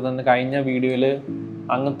യൂട്യൂബേഴ്സിൻ്റെ കൂട്ടത്തിൽ തന്നെ കഴിഞ്ഞ വീഡിയോയിൽ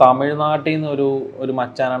അങ്ങ് തമിഴ്നാട്ടിൽ നിന്ന് ഒരു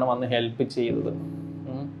മച്ചാനാണ് വന്ന് ഹെൽപ്പ് ചെയ്തത്.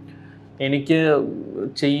 എനിക്ക്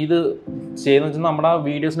ചെയ്യുന്ന വെച്ചാൽ നമ്മുടെ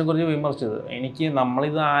വീഡിയോസിനെ കുറിച്ച് വിമർശിച്ചത്.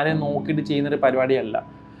 നമ്മളിത് ആരെയും നോക്കിയിട്ട് ചെയ്യുന്നൊരു പരിപാടിയല്ല.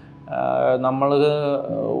 നമ്മൾ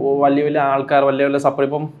വലിയ വലിയ ആൾക്കാർ, വലിയ സപ്പോർട്ട്,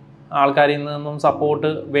 ഇപ്പം ആൾക്കാരിൽ നിന്നും സപ്പോർട്ട്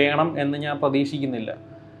വേണം എന്ന് ഞാൻ പ്രതീക്ഷിക്കുന്നില്ല.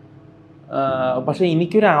 പക്ഷേ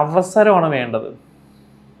എനിക്കൊരു അവസരമാണ് വേണ്ടത്.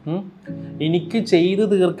 എനിക്ക് ചെയ്ത്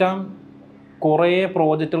തീർക്കാൻ കുറേ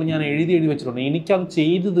പ്രോജക്റ്റുകൾ ഞാൻ എഴുതി വെച്ചിട്ടുണ്ട്. എനിക്കത്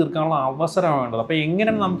ചെയ്ത് തീർക്കാനുള്ള അവസരമാണ് വേണ്ടത്. അപ്പോൾ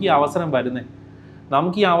എങ്ങനെയാണ് നമുക്ക് ഈ അവസരം വരുന്നത്?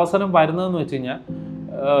 നമുക്ക് ഈ അവസരം വരുന്നതെന്ന് വെച്ച് കഴിഞ്ഞാൽ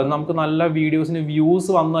നമുക്ക് നല്ല വീഡിയോസിന് വ്യൂസ്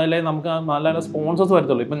വന്നാലേ നമുക്ക് നല്ല നല്ല സ്പോൺസേഴ്സ്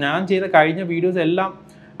വരത്തുള്ളൂ. ഇപ്പം ഞാൻ ചെയ്ത കഴിഞ്ഞ വീഡിയോസ് എല്ലാം,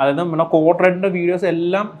 അതായത് നമ്മുടെ കോഡ്രെഡിൻ്റെ വീഡിയോസ്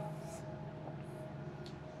എല്ലാം,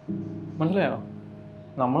 മനസ്സിലായോ,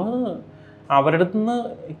 നമ്മൾ അവരുടെ അടുത്ത് നിന്ന്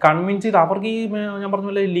കൺവിൻസ് ചെയ്ത് അവർക്ക് ഈ ഞാൻ പറഞ്ഞ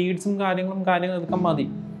പോലെ ലീഡ്സും കാര്യങ്ങളും എടുക്കാൻ മതി.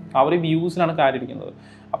 അവർ വ്യൂസിലാണ് കാര്യം ഇരിക്കുന്നത്.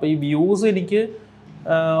 അപ്പോൾ ഈ വ്യൂസ് എനിക്ക്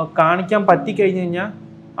കാണിക്കാൻ പറ്റിക്കഴിഞ്ഞ് കഴിഞ്ഞാൽ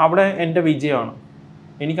അവിടെ എൻ്റെ വിജയമാണ്.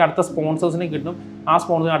 എനിക്ക് അടുത്ത സ്പോൺസേഴ്സിനെ കിട്ടും. ആ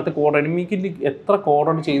സ്പോൺസറിന് അടുത്ത കോഡ്രെഡ്, എനിക്ക് എത്ര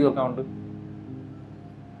കോഡ്രെഡ് ചെയ്ത് വെക്കാറുണ്ട്.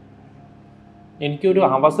 എനിക്കൊരു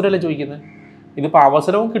അവസരമല്ലേ ചോദിക്കുന്നത്. ഇതിപ്പോൾ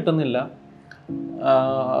അവസരവും കിട്ടുന്നില്ല,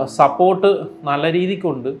 സപ്പോർട്ട് നല്ല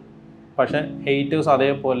രീതിക്കുണ്ട്, പക്ഷേ ഹെയ്റ്റേഴ്സ്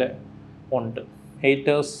അതേപോലെ ഉണ്ട്.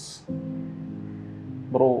 ഹെയ്റ്റേഴ്സ്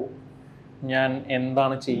ബ്രോ, ഞാൻ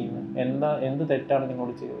എന്താണ് ചെയ്യുന്നത്, എന്ത് തെറ്റാണ്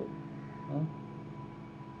നിങ്ങളോട് ചെയ്തത്?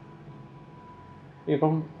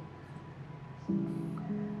 ഇപ്പം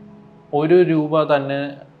 1 രൂപ തന്നെ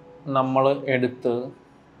നമ്മൾ എടുത്ത്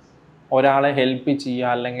ഒരാളെ ഹെൽപ്പ് ചെയ്യുക,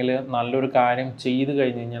 അല്ലെങ്കിൽ നല്ലൊരു കാര്യം ചെയ്ത്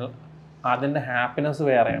കഴിഞ്ഞ് കഴിഞ്ഞാൽ അതിൻ്റെ ഹാപ്പിനെസ്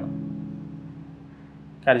വേറെയാണ്.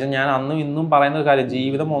 കാര്യം ഞാൻ അന്നും ഇന്നും പറയുന്ന കാര്യം,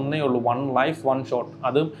 ജീവിതം ഒന്നേ ഉള്ളൂ, 1 ലൈഫ് 1 ഷോട്ട്.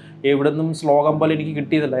 അത് എവിടെ നിന്നും ശ്ലോകം പോലെ എനിക്ക്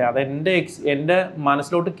കിട്ടിയതല്ല. അത് എൻ്റെ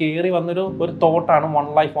മനസ്സിലോട്ട് കയറി വന്നൊരു തോട്ടാണ്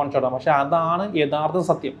 1 ലൈഫ് 1 ഷോട്ട്. പക്ഷെ അതാണ് യഥാർത്ഥ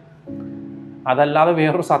സത്യം. അതല്ലാതെ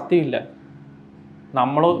വേറൊരു സത്യമില്ല.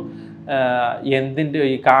 നമ്മൾ എന്തിൻ്റെ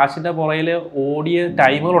ഈ കാശിൻ്റെ പുറയിൽ ഓടിയ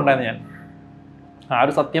ടൈമുകളുണ്ടായിരുന്നു. ഞാൻ ആ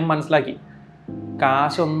ഒരു സത്യം മനസ്സിലാക്കി.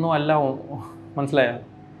 കാശൊന്നും അല്ല, മനസ്സിലായോ?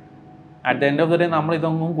 At the end of the day നമ്മൾ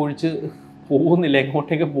ഇതൊന്നും കുഴിച്ച് പോകുന്നില്ല,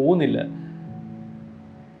 എങ്ങോട്ടേക്ക് പോകുന്നില്ല.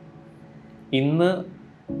 ഇന്ന്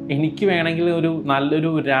എനിക്ക് വേണമെങ്കിൽ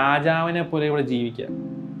നല്ലൊരു രാജാവിനെ പോലെ ഇവിടെ ജീവിക്കാം,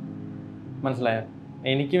 മനസ്സിലായോ?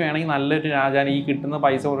 എനിക്ക് വേണമെങ്കിൽ നല്ലൊരു രാജാവിനെ, ഈ കിട്ടുന്ന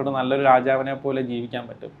പൈസ കൊണ്ടിട്ട് നല്ലൊരു രാജാവിനെ പോലെ ജീവിക്കാൻ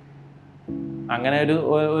പറ്റും. അങ്ങനെ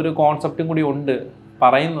ഒരു കോൺസെപ്റ്റും കൂടി ഉണ്ട്.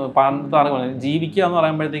 പറയുന്നു പണ്ടത്തെ അറിവ് ജീവിക്കുക എന്ന്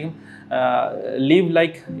പറയുമ്പോഴത്തേക്കും live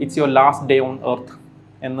like it's your last day on earth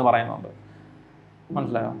എന്ന് പറയുന്നുണ്ട്.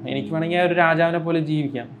 മനസ്സിലായോ? എനിക്ക് വേണമെങ്കിൽ ഒരു രാജാവിനെ പോലെ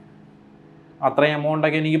ജീവിക്കാം. അത്രയും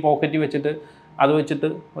എമൗണ്ടൊക്കെ എനിക്ക് പോക്കറ്റിൽ വെച്ചിട്ട് അത് വെച്ചിട്ട്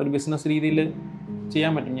ഒരു ബിസിനസ് രീതിയിൽ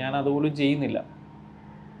ചെയ്യാൻ പറ്റും. ഞാൻ അതുപോലും ചെയ്യുന്നില്ല.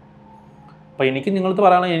 അപ്പോൾ എനിക്ക് നിങ്ങളടുത്ത്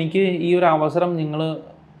പറയണം, എനിക്ക് ഈ ഒരു അവസരം നിങ്ങൾ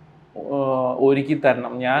ഒരുക്കി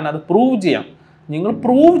തരണം. ഞാനത് പ്രൂവ് ചെയ്യാം. നിങ്ങൾ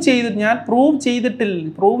ഞാൻ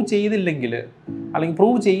പ്രൂവ് ചെയ്തില്ലെങ്കിൽ അല്ലെങ്കിൽ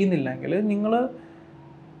പ്രൂവ് ചെയ്യുന്നില്ലെങ്കിൽ നിങ്ങൾ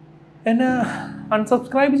എന്നെ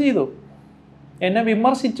അൺസബ്സ്ക്രൈബ് ചെയ്തു, എന്നെ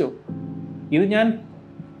വിമർശിച്ചു. ഇത് ഞാൻ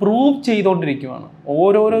പ്രൂവ് ചെയ്തുകൊണ്ടിരിക്കുകയാണ്.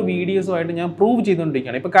 ഓരോരോ വീഡിയോസുമായിട്ട് ഞാൻ പ്രൂവ്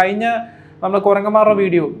ചെയ്തുകൊണ്ടിരിക്കുകയാണ്. ഇപ്പോൾ കഴിഞ്ഞ നമ്മുടെ കുരങ്ങന്മാരുടെ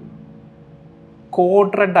വീഡിയോ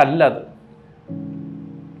കോഡ് റെഡ് അല്ല. അത്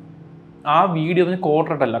ആ വീഡിയോ കോഡ്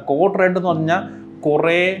റെഡ് അല്ല. കോഡ് റെഡ് എന്ന് പറഞ്ഞാൽ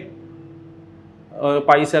കുറേ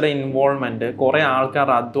പൈസയുടെ ഇൻവോൾവ്മെൻറ്റ്, കുറേ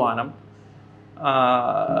ആൾക്കാരുടെ അധ്വാനം,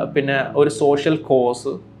 പിന്നെ ഒരു സോഷ്യൽ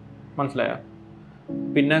കോസ്, മനസ്സിലായോ?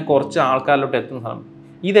 പിന്നെ കുറച്ച് ആൾക്കാരിലോട്ട് എത്തുന്ന സ്ഥലം.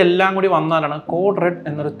 ഇതെല്ലാം കൂടി വന്നാലാണ് കോഡ് റെഡ്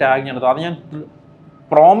എന്നൊരു ടാഗ് ഞാൻ എടുത്തത്. അത് ഞാൻ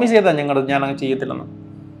പ്രോമിസ് ചെയ്താൽ ഞാൻ അത് ചെയ്യത്തില്ലെന്ന്.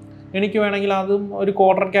 എനിക്ക് വേണമെങ്കിൽ അതും ഒരു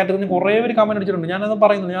കോഡ് റെഡ് കാറ്റഗറി കുറേ പേര് കമൻറ്റ് അടിച്ചിട്ടുണ്ട്. ഞാനത്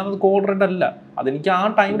പറയുന്നു, ഞാനത് കോഡ് റെഡ് അല്ല. അതെനിക്ക് ആ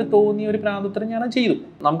ടൈമിൽ തോന്നിയ ഒരു പ്രാന്തത്തിന് ഞാനത് ചെയ്തു.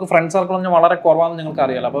 നമുക്ക് ഫ്രണ്ട് സർക്കിൾ പറഞ്ഞാൽ വളരെ കുറവാണെന്ന് നിങ്ങൾക്ക്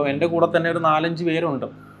അറിയാലോ. അപ്പോൾ എൻ്റെ കൂടെ തന്നെ ഒരു 4-5 പേരുണ്ട്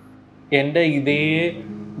എൻ്റെ ഇതേ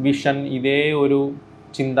വിഷൻ, ഇതേ ഒരു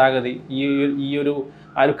ചിന്താഗതി, ഈ ഒരു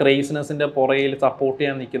ക്രേസിനെസ്സിൻ്റെ പുറയിൽ സപ്പോർട്ട്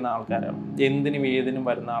ചെയ്യാൻ നിൽക്കുന്ന ആൾക്കാരാണ്. എന്തിനും ഏതിനും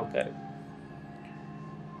വരുന്ന ആൾക്കാർ.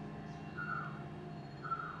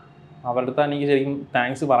 അവരുടെ അടുത്ത് എനിക്ക് ശരിക്കും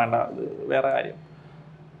താങ്ക്സ് പറയേണ്ട, അത് വേറെ കാര്യം.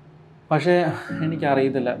 പക്ഷേ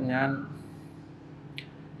എനിക്കറിയത്തില്ല, ഞാൻ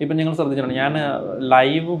ഇപ്പം നിങ്ങൾ ശ്രദ്ധിച്ചിട്ടുണ്ട്, ഞാൻ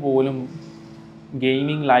ലൈവ് പോലും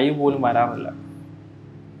ഗെയിമിങ് ലൈവ് പോലും വരാറില്ല.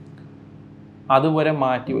 അതുവരെ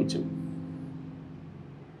മാറ്റി വെച്ചു.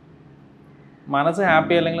 മനസ്സ്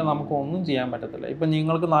ഹാപ്പി അല്ലെങ്കിൽ നമുക്ക് ഒന്നും ചെയ്യാൻ പറ്റത്തില്ല. ഇപ്പം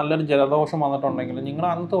നിങ്ങൾക്ക് നല്ലൊരു ജലദോഷം വന്നിട്ടുണ്ടെങ്കിൽ നിങ്ങൾ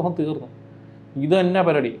അന്നത്തെ ദിവസം തീർന്നു. ഇത് തന്നെ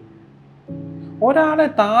പരിപാടി. ഒരാളെ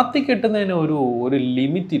താത്തി കെട്ടുന്നതിന് ഒരു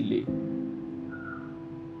ലിമിറ്റ് ഇല്ലേ?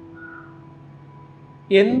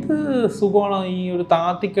 എന്ത് സുഖമാണ് ഈ ഒരു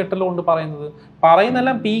താത്തിക്കെട്ടൽ കൊണ്ട്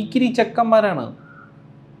പറയുന്നതെല്ലാം പീക്കിരി ചെക്കന്മാരാണ്.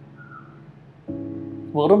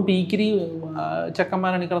 വെറും പീക്കിരി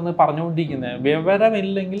ചെക്കന്മാരാണ് കിടന്ന് പറഞ്ഞുകൊണ്ടിരിക്കുന്നത്.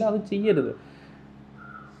 വിവരമില്ലെങ്കിൽ അത് ചെയ്യരുത്.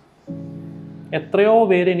 എത്രയോ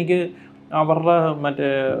പേര് എനിക്ക് അവരുടെ മറ്റേ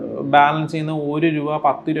ബാലൻസ് ചെയ്യുന്ന 1 രൂപ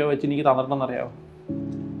 10 രൂപ വെച്ച് എനിക്ക് തന്നിട്ടുണ്ടെന്നറിയാമോ?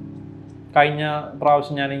 കഴിഞ്ഞ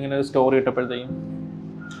പ്രാവശ്യം ഞാനിങ്ങനെ ഒരു സ്റ്റോറി ഇട്ടപ്പോഴത്തേക്കും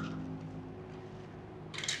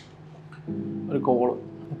ഒരു കോള്.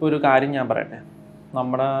 ഇപ്പോൾ ഒരു കാര്യം ഞാൻ പറയട്ടെ,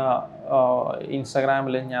 നമ്മുടെ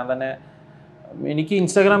ഇൻസ്റ്റാഗ്രാമിൽ ഞാൻ തന്നെ, എനിക്ക്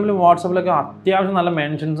ഇൻസ്റ്റാഗ്രാമിലും വാട്സപ്പിലൊക്കെ അത്യാവശ്യം നല്ല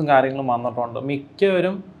മെൻഷൻസും കാര്യങ്ങളും വന്നിട്ടുണ്ട്.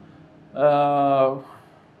 മിക്കവരും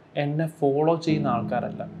എന്നെ ഫോളോ ചെയ്യുന്ന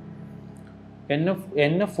ആൾക്കാരല്ല,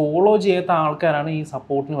 എന്നെ ഫോളോ ചെയ്യാത്ത ആൾക്കാരാണ് ഈ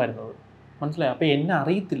സപ്പോർട്ടിന് വരുന്നത്. മനസ്സിലായി? അപ്പോൾ എന്നെ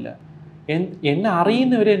അറിയത്തില്ല, എന്നെ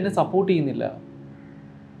അറിയുന്നവർ എന്നെ സപ്പോർട്ട് ചെയ്യുന്നില്ല.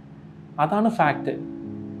 അതാണ് ഫാക്റ്റ്.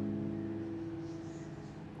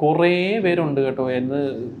 കുറേ പേരുണ്ട് കേട്ടോ,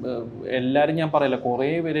 എല്ലാവരും ഞാൻ പറയില്ല, കുറേ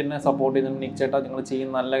പേര് എന്നെ സപ്പോർട്ട് ചെയ്യുന്നുണ്ട്. നിശ്ചേട്ടാ നിങ്ങൾ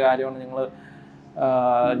ചെയ്യുന്ന നല്ല കാര്യമാണ്,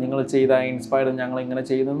 നിങ്ങൾ ചെയ്ത ഇൻസ്പയർഡ്, ഞങ്ങൾ ഇങ്ങനെ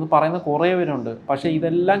ചെയ്യുന്നതെന്ന് പറയുന്ന കുറേ പേരുണ്ട്. പക്ഷേ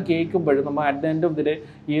ഇതെല്ലാം കേൾക്കുമ്പോഴും നമ്മൾ at the end of the day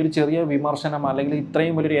ഈ ഒരു ചെറിയ വിമർശനം അല്ലെങ്കിൽ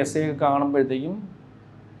ഇത്രയും വലിയൊരു എസ്സേ ഒക്കെ കാണുമ്പോഴത്തേക്കും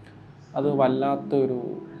അത് വല്ലാത്തൊരു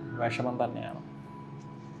വിഷമം തന്നെയാണ്.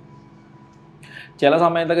 ചില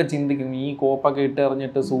സമയത്തൊക്കെ ചിന്തിക്കും, ഈ കോപ്പൊക്കെ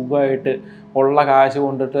ഇട്ടെറിഞ്ഞിട്ട് സുഖമായിട്ട് ഉള്ള കാശ്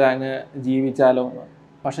കൊണ്ടിട്ട് അങ്ങ് ജീവിച്ചാലോ.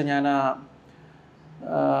 പക്ഷെ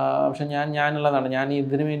ഞാനുള്ളതാണ്, ഞാൻ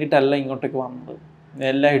ഇതിന് വേണ്ടിയിട്ടല്ല ഇങ്ങോട്ടേക്ക് വന്നത്.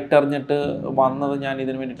 എല്ലാം ഇട്ടെറിഞ്ഞിട്ട് വന്നത് ഞാൻ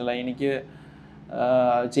ഇതിന് വേണ്ടിയിട്ടല്ല. എനിക്ക്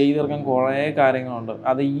ചെയ്തു തീർക്കാൻ കുറേ കാര്യങ്ങളുണ്ട്.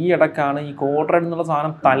 അത് ഈ ഇടയ്ക്കാണ് ഈ കോഡ് റെഡ് എന്നുള്ള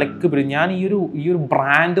സാധനം തലക്ക് പിടി. ഞാൻ ഈ ഒരു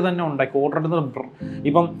ബ്രാൻഡ് തന്നെ ഉണ്ടായി. കോഡ് റെഡ് എന്നുള്ള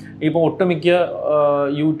ഇപ്പം ഒട്ടുമിക്ക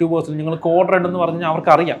യൂട്യൂബേഴ്സിൽ നിങ്ങൾ കോഡ് റെഡ് എന്ന് പറഞ്ഞാൽ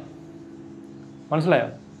അവർക്കറിയാം. മനസ്സിലായോ?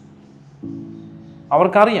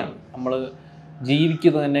 അവർക്കറിയാം നമ്മൾ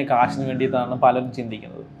ജീവിക്കുന്നത് തന്നെ കാശിന് വേണ്ടിയിട്ടാണ് പലരും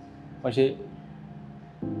ചിന്തിക്കുന്നത്. പക്ഷേ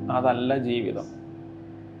അതല്ല ജീവിതം.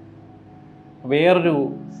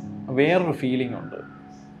 വേറൊരു ഫീലിംഗ് ഉണ്ട്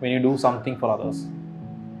when you do something for others.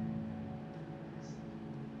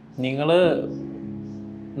 നിങ്ങൾ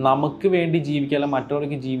നമുക്ക് വേണ്ടി ജീവിക്കാതെ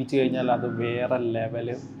മറ്റവർക്ക് ജീവിച്ചു കഴിഞ്ഞാൽ അത് വേറെ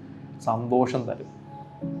ലെവല് സന്തോഷം തരും.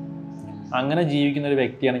 അങ്ങനെ ജീവിക്കുന്ന ഒരു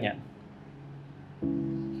വ്യക്തിയാണ് ഞാൻ.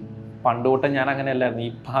 പണ്ടുതൊട്ടേ ഞാൻ അങ്ങനെയല്ലായിരുന്നു,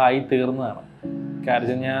 ഇപ്പം ആയി തീർന്നതാണ്.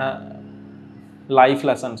 കാര്യം ഞാൻ ലൈഫ്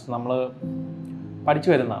ലെസൺസ് നമ്മൾ പഠിച്ചു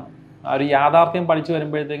വരുന്നതാണ്. ആ ഒരു യാഥാർത്ഥ്യം പഠിച്ചു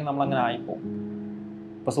വരുമ്പോഴത്തേക്കും നമ്മളങ്ങനെ ആയിപ്പോവും.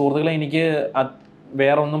 ഇപ്പോൾ സുഹൃത്തുക്കളെ, എനിക്ക്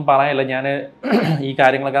വേറെ ഒന്നും പറയാനില്ല. ഞാൻ ഈ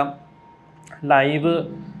കാര്യങ്ങളൊക്കെ ലൈവ്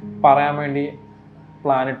പറയാൻ വേണ്ടി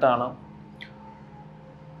പ്ലാനിട്ടാണ്.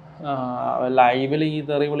 ലൈവിൽ ഈ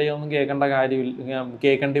തെറിവിളിയൊന്നും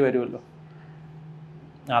കേൾക്കേണ്ടി വരുമല്ലോ.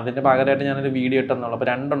 അതിൻ്റെ പകരമായിട്ട് ഞാനൊരു വീഡിയോ ഇട്ടെന്നുള്ളൂ. അപ്പോൾ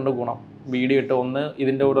രണ്ടുണ്ട് ഗുണം. വീഡിയോ ഇട്ട് ഒന്ന്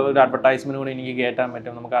ഇതിൻ്റെ കൂടെ ഒരു അഡ്വർടൈസ്മെൻറ്റ് കൂടെ എനിക്ക് കയറ്റാൻ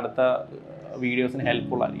പറ്റും. നമുക്ക് അടുത്ത വീഡിയോസിന്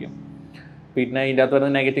ഹെൽപ്ഫുൾ ആയിരിക്കും. പിന്നെ ഇതിൻ്റെ അകത്ത്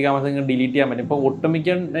വരുന്ന നെഗറ്റീവ് കമൻസ് നിങ്ങൾക്ക് ഡിലീറ്റ് ചെയ്യാൻ പറ്റും. ഇപ്പോൾ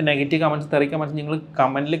ഒട്ടുമിക്ക നെഗറ്റീവ് കമൻസ് തെറിക്കാൻ പറ്റും നിങ്ങൾ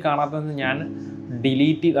കമൻറ്റിൽ കാണാത്തത് ഞാൻ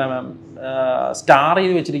ഡിലീറ്റ് സ്റ്റാർ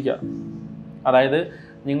ചെയ്ത് വെച്ചിരിക്കുക. അതായത്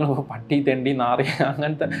നിങ്ങൾ പട്ടി തെണ്ടി നാറി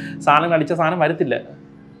അങ്ങനത്തെ സാധനം അടിച്ച സാധനം വരത്തില്ല.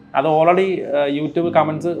 അത് ഓൾറെഡി യൂട്യൂബ്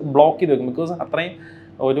കമൻസ് ബ്ലോക്ക് ചെയ്ത് വെക്കും. ബിക്കോസ് അത്രയും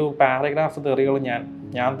ഒരു പാരഗ്രാഫ് തെറികൾ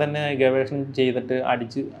ഞാൻ തന്നെ ഗവേഷണം ചെയ്തിട്ട്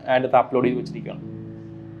അടിച്ച് അതിൻ്റെ അപ്ലോഡ് ചെയ്ത് വെച്ചിരിക്കുകയാണ്.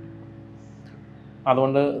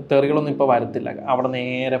 അതുകൊണ്ട് തെറികളൊന്നും ഇപ്പോൾ വരത്തില്ല. അവിടെ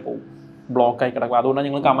നേരെ പോകും, ബ്ലോക്കായി കിടക്കും. അതുകൊണ്ടാണ്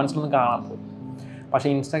നിങ്ങൾ കമൻസിലൊന്നും കാണാൻ പോകും. പക്ഷേ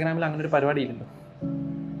ഇൻസ്റ്റാഗ്രാമിൽ അങ്ങനെ ഒരു പരിപാടി ഇല്ലല്ലോ.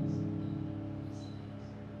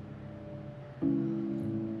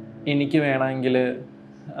 എനിക്ക് വേണമെങ്കിൽ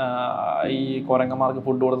ഈ കുരങ്ങന്മാർക്ക്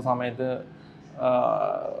ഫുഡ് കൊടുത്ത സമയത്ത്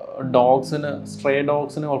സ്ട്രേ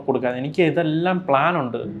ഡോഗ്സിന് കൊടുക്കാൻ എനിക്ക് ഇതെല്ലാം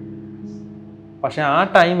പ്ലാനുണ്ട്. പക്ഷെ ആ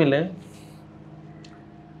ടൈമിൽ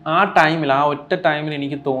ആ ഒറ്റ ടൈമിൽ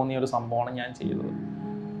എനിക്ക് തോന്നിയ ഒരു സംഭവമാണ് ഞാൻ ചെയ്തത്.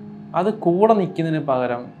 അത് കൂടെ നിൽക്കുന്നതിന്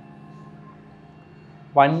പകരം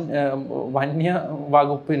വന്യ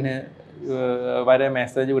വകുപ്പിന് വരെ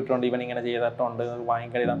മെസ്സേജ് വിട്ടിട്ടുണ്ട്, ഇവൻ ഇങ്ങനെ ചെയ്തിട്ടുണ്ട്,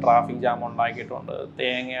 ഭയങ്കര ട്രാഫിക് ജാം ഉണ്ടാക്കിയിട്ടുണ്ട്,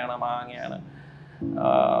 തേങ്ങയാണ് മാങ്ങയാണ്.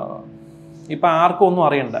 ഇപ്പം ആർക്കും ഒന്നും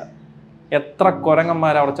അറിയണ്ട എത്ര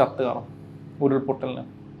കുരങ്ങന്മാർ അവിടെ ചത്ത് കാണും ഉരുൾപൊട്ടലിന്.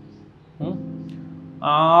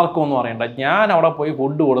 ആർക്കും ഒന്നും അറിയണ്ട. ഞാൻ അവിടെ പോയി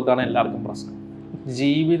ഫുഡ് കൊടുത്താണ് എല്ലാവർക്കും പ്രശ്നം.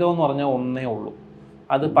 ജീവിതം എന്ന് പറഞ്ഞാൽ ഒന്നേ ഉള്ളൂ.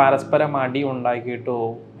 അത് പരസ്പരം അടി ഉണ്ടാക്കിയിട്ടോ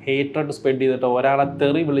ഹേറ്റ്രഡ് സ്പ്രെഡ് ചെയ്തിട്ടോ ഒരാളെ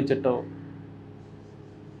തെറി വിളിച്ചിട്ടോ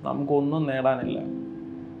നമുക്കൊന്നും നേടാനില്ല.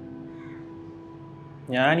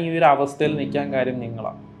 ഞാൻ ഈ ഒരു അവസ്ഥയിൽ നിൽക്കാൻ കാര്യം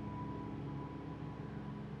നിങ്ങളാണ്.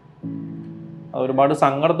 ഒരുപാട്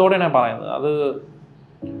സങ്കടത്തോടെയാണ് ഞാൻ പറയുന്നത്. അത്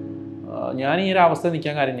ഞാൻ ഈ ഒരു അവസ്ഥയിൽ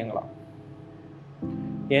നിൽക്കാൻ കാര്യം നിങ്ങളാണ്.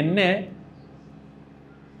 എന്നെ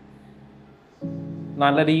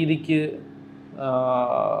നല്ല രീതിക്ക്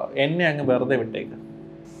എന്നെ അങ്ങ് വെറുതെ വിട്ടേക്ക്.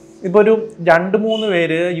 ഇപ്പോൾ ഒരു 2-3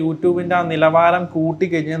 പേര് യൂട്യൂബിൻ്റെ ആ നിലവാരം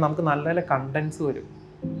കൂട്ടിക്കഴിഞ്ഞാൽ നമുക്ക് നല്ല നല്ല കണ്ടൻസ് വരും.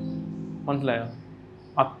 മനസ്സിലായോ?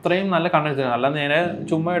 അത്രയും നല്ല കണ്ടൻസ് വരും. അല്ല നേരെ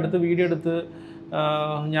ചുമ്മാ എടുത്ത് വീഡിയോ എടുത്ത്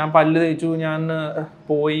ഞാൻ പല്ല് തേച്ചു, ഞാൻ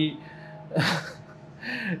പോയി,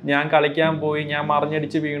 ഞാൻ കളിക്കാൻ പോയി, ഞാൻ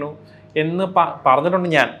മറിഞ്ഞടിച്ച് വീണു എന്ന് പറഞ്ഞിട്ടുണ്ട്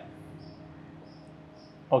ഞാൻ.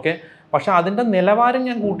 ഓക്കെ, പക്ഷെ അതിൻ്റെ നിലവാരം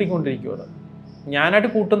ഞാൻ കൂട്ടിക്കൊണ്ടിരിക്കുകയാണ്. ഞാനായിട്ട്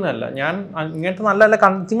കൂട്ടുന്നതല്ല. ഞാൻ ഇങ്ങനത്തെ നല്ല നല്ല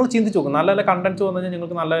നിങ്ങൾ ചിന്തിച്ച് നോക്കും. നല്ല നല്ല കണ്ടൻസ് വന്നു കഴിഞ്ഞാൽ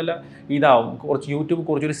നിങ്ങൾക്ക് നല്ല നല്ല ഇതാവും. കുറച്ച് യൂട്യൂബ്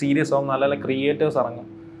കുറച്ചൊരു സീരിയസ് ആവും. നല്ല നല്ല ക്രിയേറ്റേഴ്സ് ഇറങ്ങും.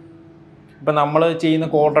 ഇപ്പം നമ്മൾ ചെയ്യുന്ന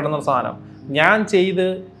കോഡ് ഇടുന്ന സാധനം, ഞാൻ ചെയ്ത്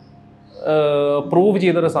പ്രൂവ്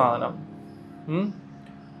ചെയ്തൊരു സാധനം,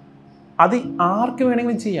 അത് ആർക്ക്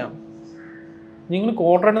വേണമെങ്കിലും ചെയ്യാം. നിങ്ങൾ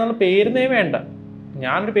കോഡ് ഇടുന്ന പേരുന്നേ വേണ്ട,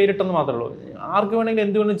 ഞാനൊരു പേരിട്ടെന്ന് മാത്രമേ ഉള്ളൂ. ആർക്ക് വേണമെങ്കിലും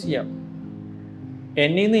എന്ത് വേണമെങ്കിലും ചെയ്യാം.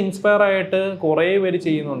 എന്നിൽ നിന്ന് ഇൻസ്പയർ ആയിട്ട് കുറേ പേര്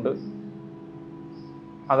ചെയ്യുന്നുണ്ട്.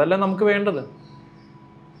 അതല്ല നമുക്ക് വേണ്ടത്.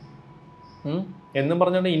 എന്നും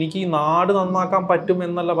പറഞ്ഞുകൊണ്ട് എനിക്ക് ഈ നാട് നന്നാക്കാൻ പറ്റും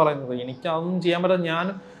എന്നല്ല പറയുന്നത്. എനിക്ക് അതൊന്നും ചെയ്യാൻ പറ്റാത്ത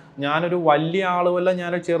ഞാനൊരു വലിയ ആളുമല്ല,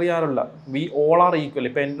 ഞാനൊരു ചെറിയ ആളല്ല. We all are equal.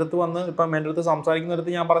 ഇപ്പം എൻ്റെ അടുത്ത്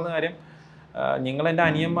സംസാരിക്കുന്നിടത്ത് ഞാൻ പറയുന്ന കാര്യം, നിങ്ങളെൻ്റെ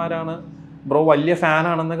അനിയന്മാരാണ് ബ്രോ, വലിയ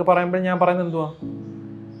ഫാനാണെന്നൊക്കെ പറയുമ്പോൾ ഞാൻ പറയുന്നത് എന്തുവാ,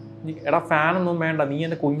 എടാ ഫാനൊന്നും വേണ്ട, നീ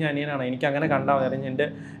എൻ്റെ കുഞ്ഞനിയനാണ്, എനിക്ക് അങ്ങനെ കണ്ടാൽ മതി,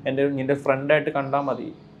 അല്ലെങ്കിൽ നിൻ്റെ ഫ്രണ്ടായിട്ട് കണ്ടാൽ മതി.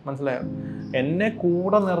 മനസ്സിലായോ? എന്നെ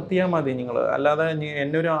കൂടെ നിർത്തിയാൽ മതി നിങ്ങൾ. അല്ലാതെ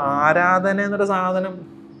എന്നെ ഒരു ആരാധന എന്നൊരു സാധനം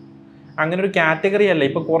അങ്ങനെ ഒരു കാറ്റഗറി അല്ല.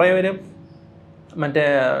 ഇപ്പം കുറേ പേര് മറ്റേ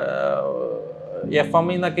FM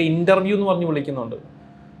എന്നൊക്കെ ഇൻ്റർവ്യൂ എന്ന് പറഞ്ഞ് വിളിക്കുന്നുണ്ട്.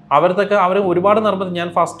 അവർക്ക് ഒരുപാട് നിർബന്ധം. ഞാൻ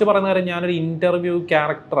ഫസ്റ്റ് പറയുന്ന കാര്യം, ഞാനൊരു ഇൻ്റർവ്യൂ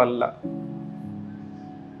ക്യാരക്ടർ അല്ല.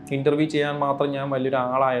 ഇൻ്റർവ്യൂ ചെയ്യാൻ മാത്രം ഞാൻ വലിയൊരു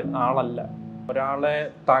ആളല്ല. ഒരാളെ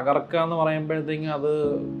തകർക്കുക എന്ന് പറയുമ്പോഴത്തേക്കും അത്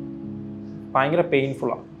ഭയങ്കര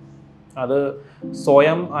പെയിൻഫുള്ളാണ്. അത്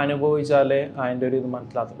സ്വയം അനുഭവിച്ചാലേ അതിൻ്റെ ഒരു ഇത്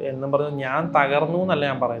മനസ്സിലാകത്തുള്ളൂ. എന്നും പറഞ്ഞ് ഞാൻ തകർന്നു എന്നല്ല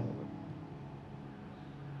ഞാൻ പറയുന്നത്.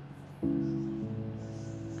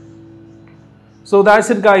 So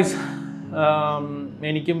that's it guys.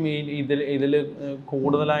 എനിക്കും ഇതിൽ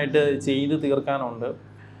കൂടുതലായിട്ട് ചെയ്ത് തീർക്കാനുണ്ട്.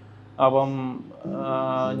 അപ്പം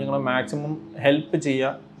നിങ്ങൾ മാക്സിമം ഹെൽപ്പ്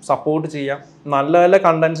ചെയ്യുക, സപ്പോർട്ട് ചെയ്യുക. നല്ല നല്ല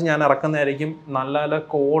കണ്ടൻസ് ഞാൻ ഇറക്കുന്നതായിരിക്കും, നല്ല നല്ല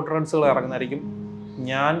കോഡ് റെഡ്സുകൾ ഇറങ്ങുന്നതായിരിക്കും.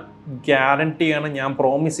 ഞാൻ ഗ്യാരണ്ടി ആണ്, ഞാൻ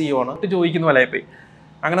പ്രോമിസ് ചെയ്യുവാണ്. ചോദിക്കുന്ന പോലെ പോയി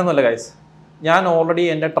അങ്ങനെയൊന്നുമല്ല ഗൈസ്. ഞാൻ ഓൾറെഡി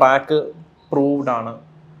എൻ്റെ ട്രാക്ക് പ്രൂവ്ഡ് ആണ്.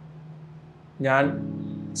 ഞാൻ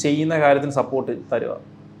ചെയ്യുന്ന കാര്യത്തിന് സപ്പോർട്ട് തരിക,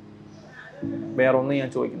 വേറെ ഒന്നും ഞാൻ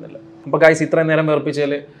ചോദിക്കുന്നില്ല. അപ്പോൾ ഗൈസ്, ഇത്രയും നേരം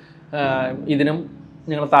വേർപ്പിച്ചാൽ ഇതിനും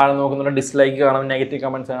നിങ്ങൾ താഴെ നോക്കുന്നുണ്ട്, ഡിസ്ലൈക്ക് കാണാം, നെഗറ്റീവ്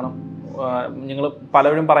കമൻറ്റ്സ് കാണാം. നിങ്ങൾ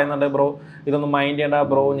പലവരും പറയുന്നുണ്ട്, ബ്രോ ഇതൊന്നും മൈൻഡ് ചെയ്യേണ്ട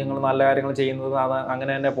ബ്രോ, നിങ്ങൾ നല്ല കാര്യങ്ങൾ ചെയ്യുന്നത് അത്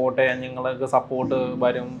അങ്ങനെ തന്നെ പോട്ടെ, നിങ്ങൾക്ക് സപ്പോർട്ട്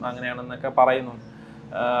വരും അങ്ങനെയാണെന്നൊക്കെ പറയുന്നു.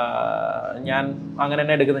 ഞാൻ അങ്ങനെ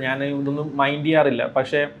തന്നെ എടുക്കുന്നത്, ഞാൻ ഇതൊന്നും മൈൻഡ് ചെയ്യാറില്ല.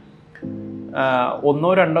 പക്ഷേ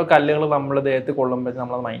ഒന്നോ രണ്ടോ കല്ലുകൾ നമ്മൾ ദേഹത്ത് കൊള്ളുമ്പോൾ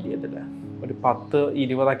നമ്മളത് മൈൻഡ് ചെയ്യത്തില്ല. ഒരു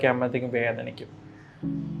 10-20 ആകുമ്പോഴത്തേക്കും വേദനിക്കും.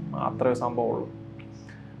 അത്രേ സംഭവമുള്ളൂ.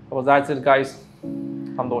 അപ്പോൾ ദാറ്റ്സ് ഇറ്റ് ഗൈസ്.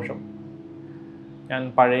 സന്തോഷം.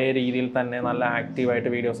 ഞാൻ പഴയ രീതിയിൽ തന്നെ നല്ല ആക്റ്റീവായിട്ട്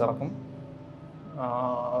വീഡിയോസ് ഇറക്കും.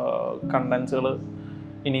 കണ്ടൻസുകൾ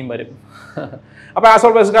ഇനിയും വരും. അപ്പോൾ as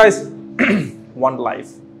always guys, one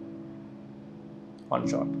life, one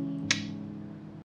shot.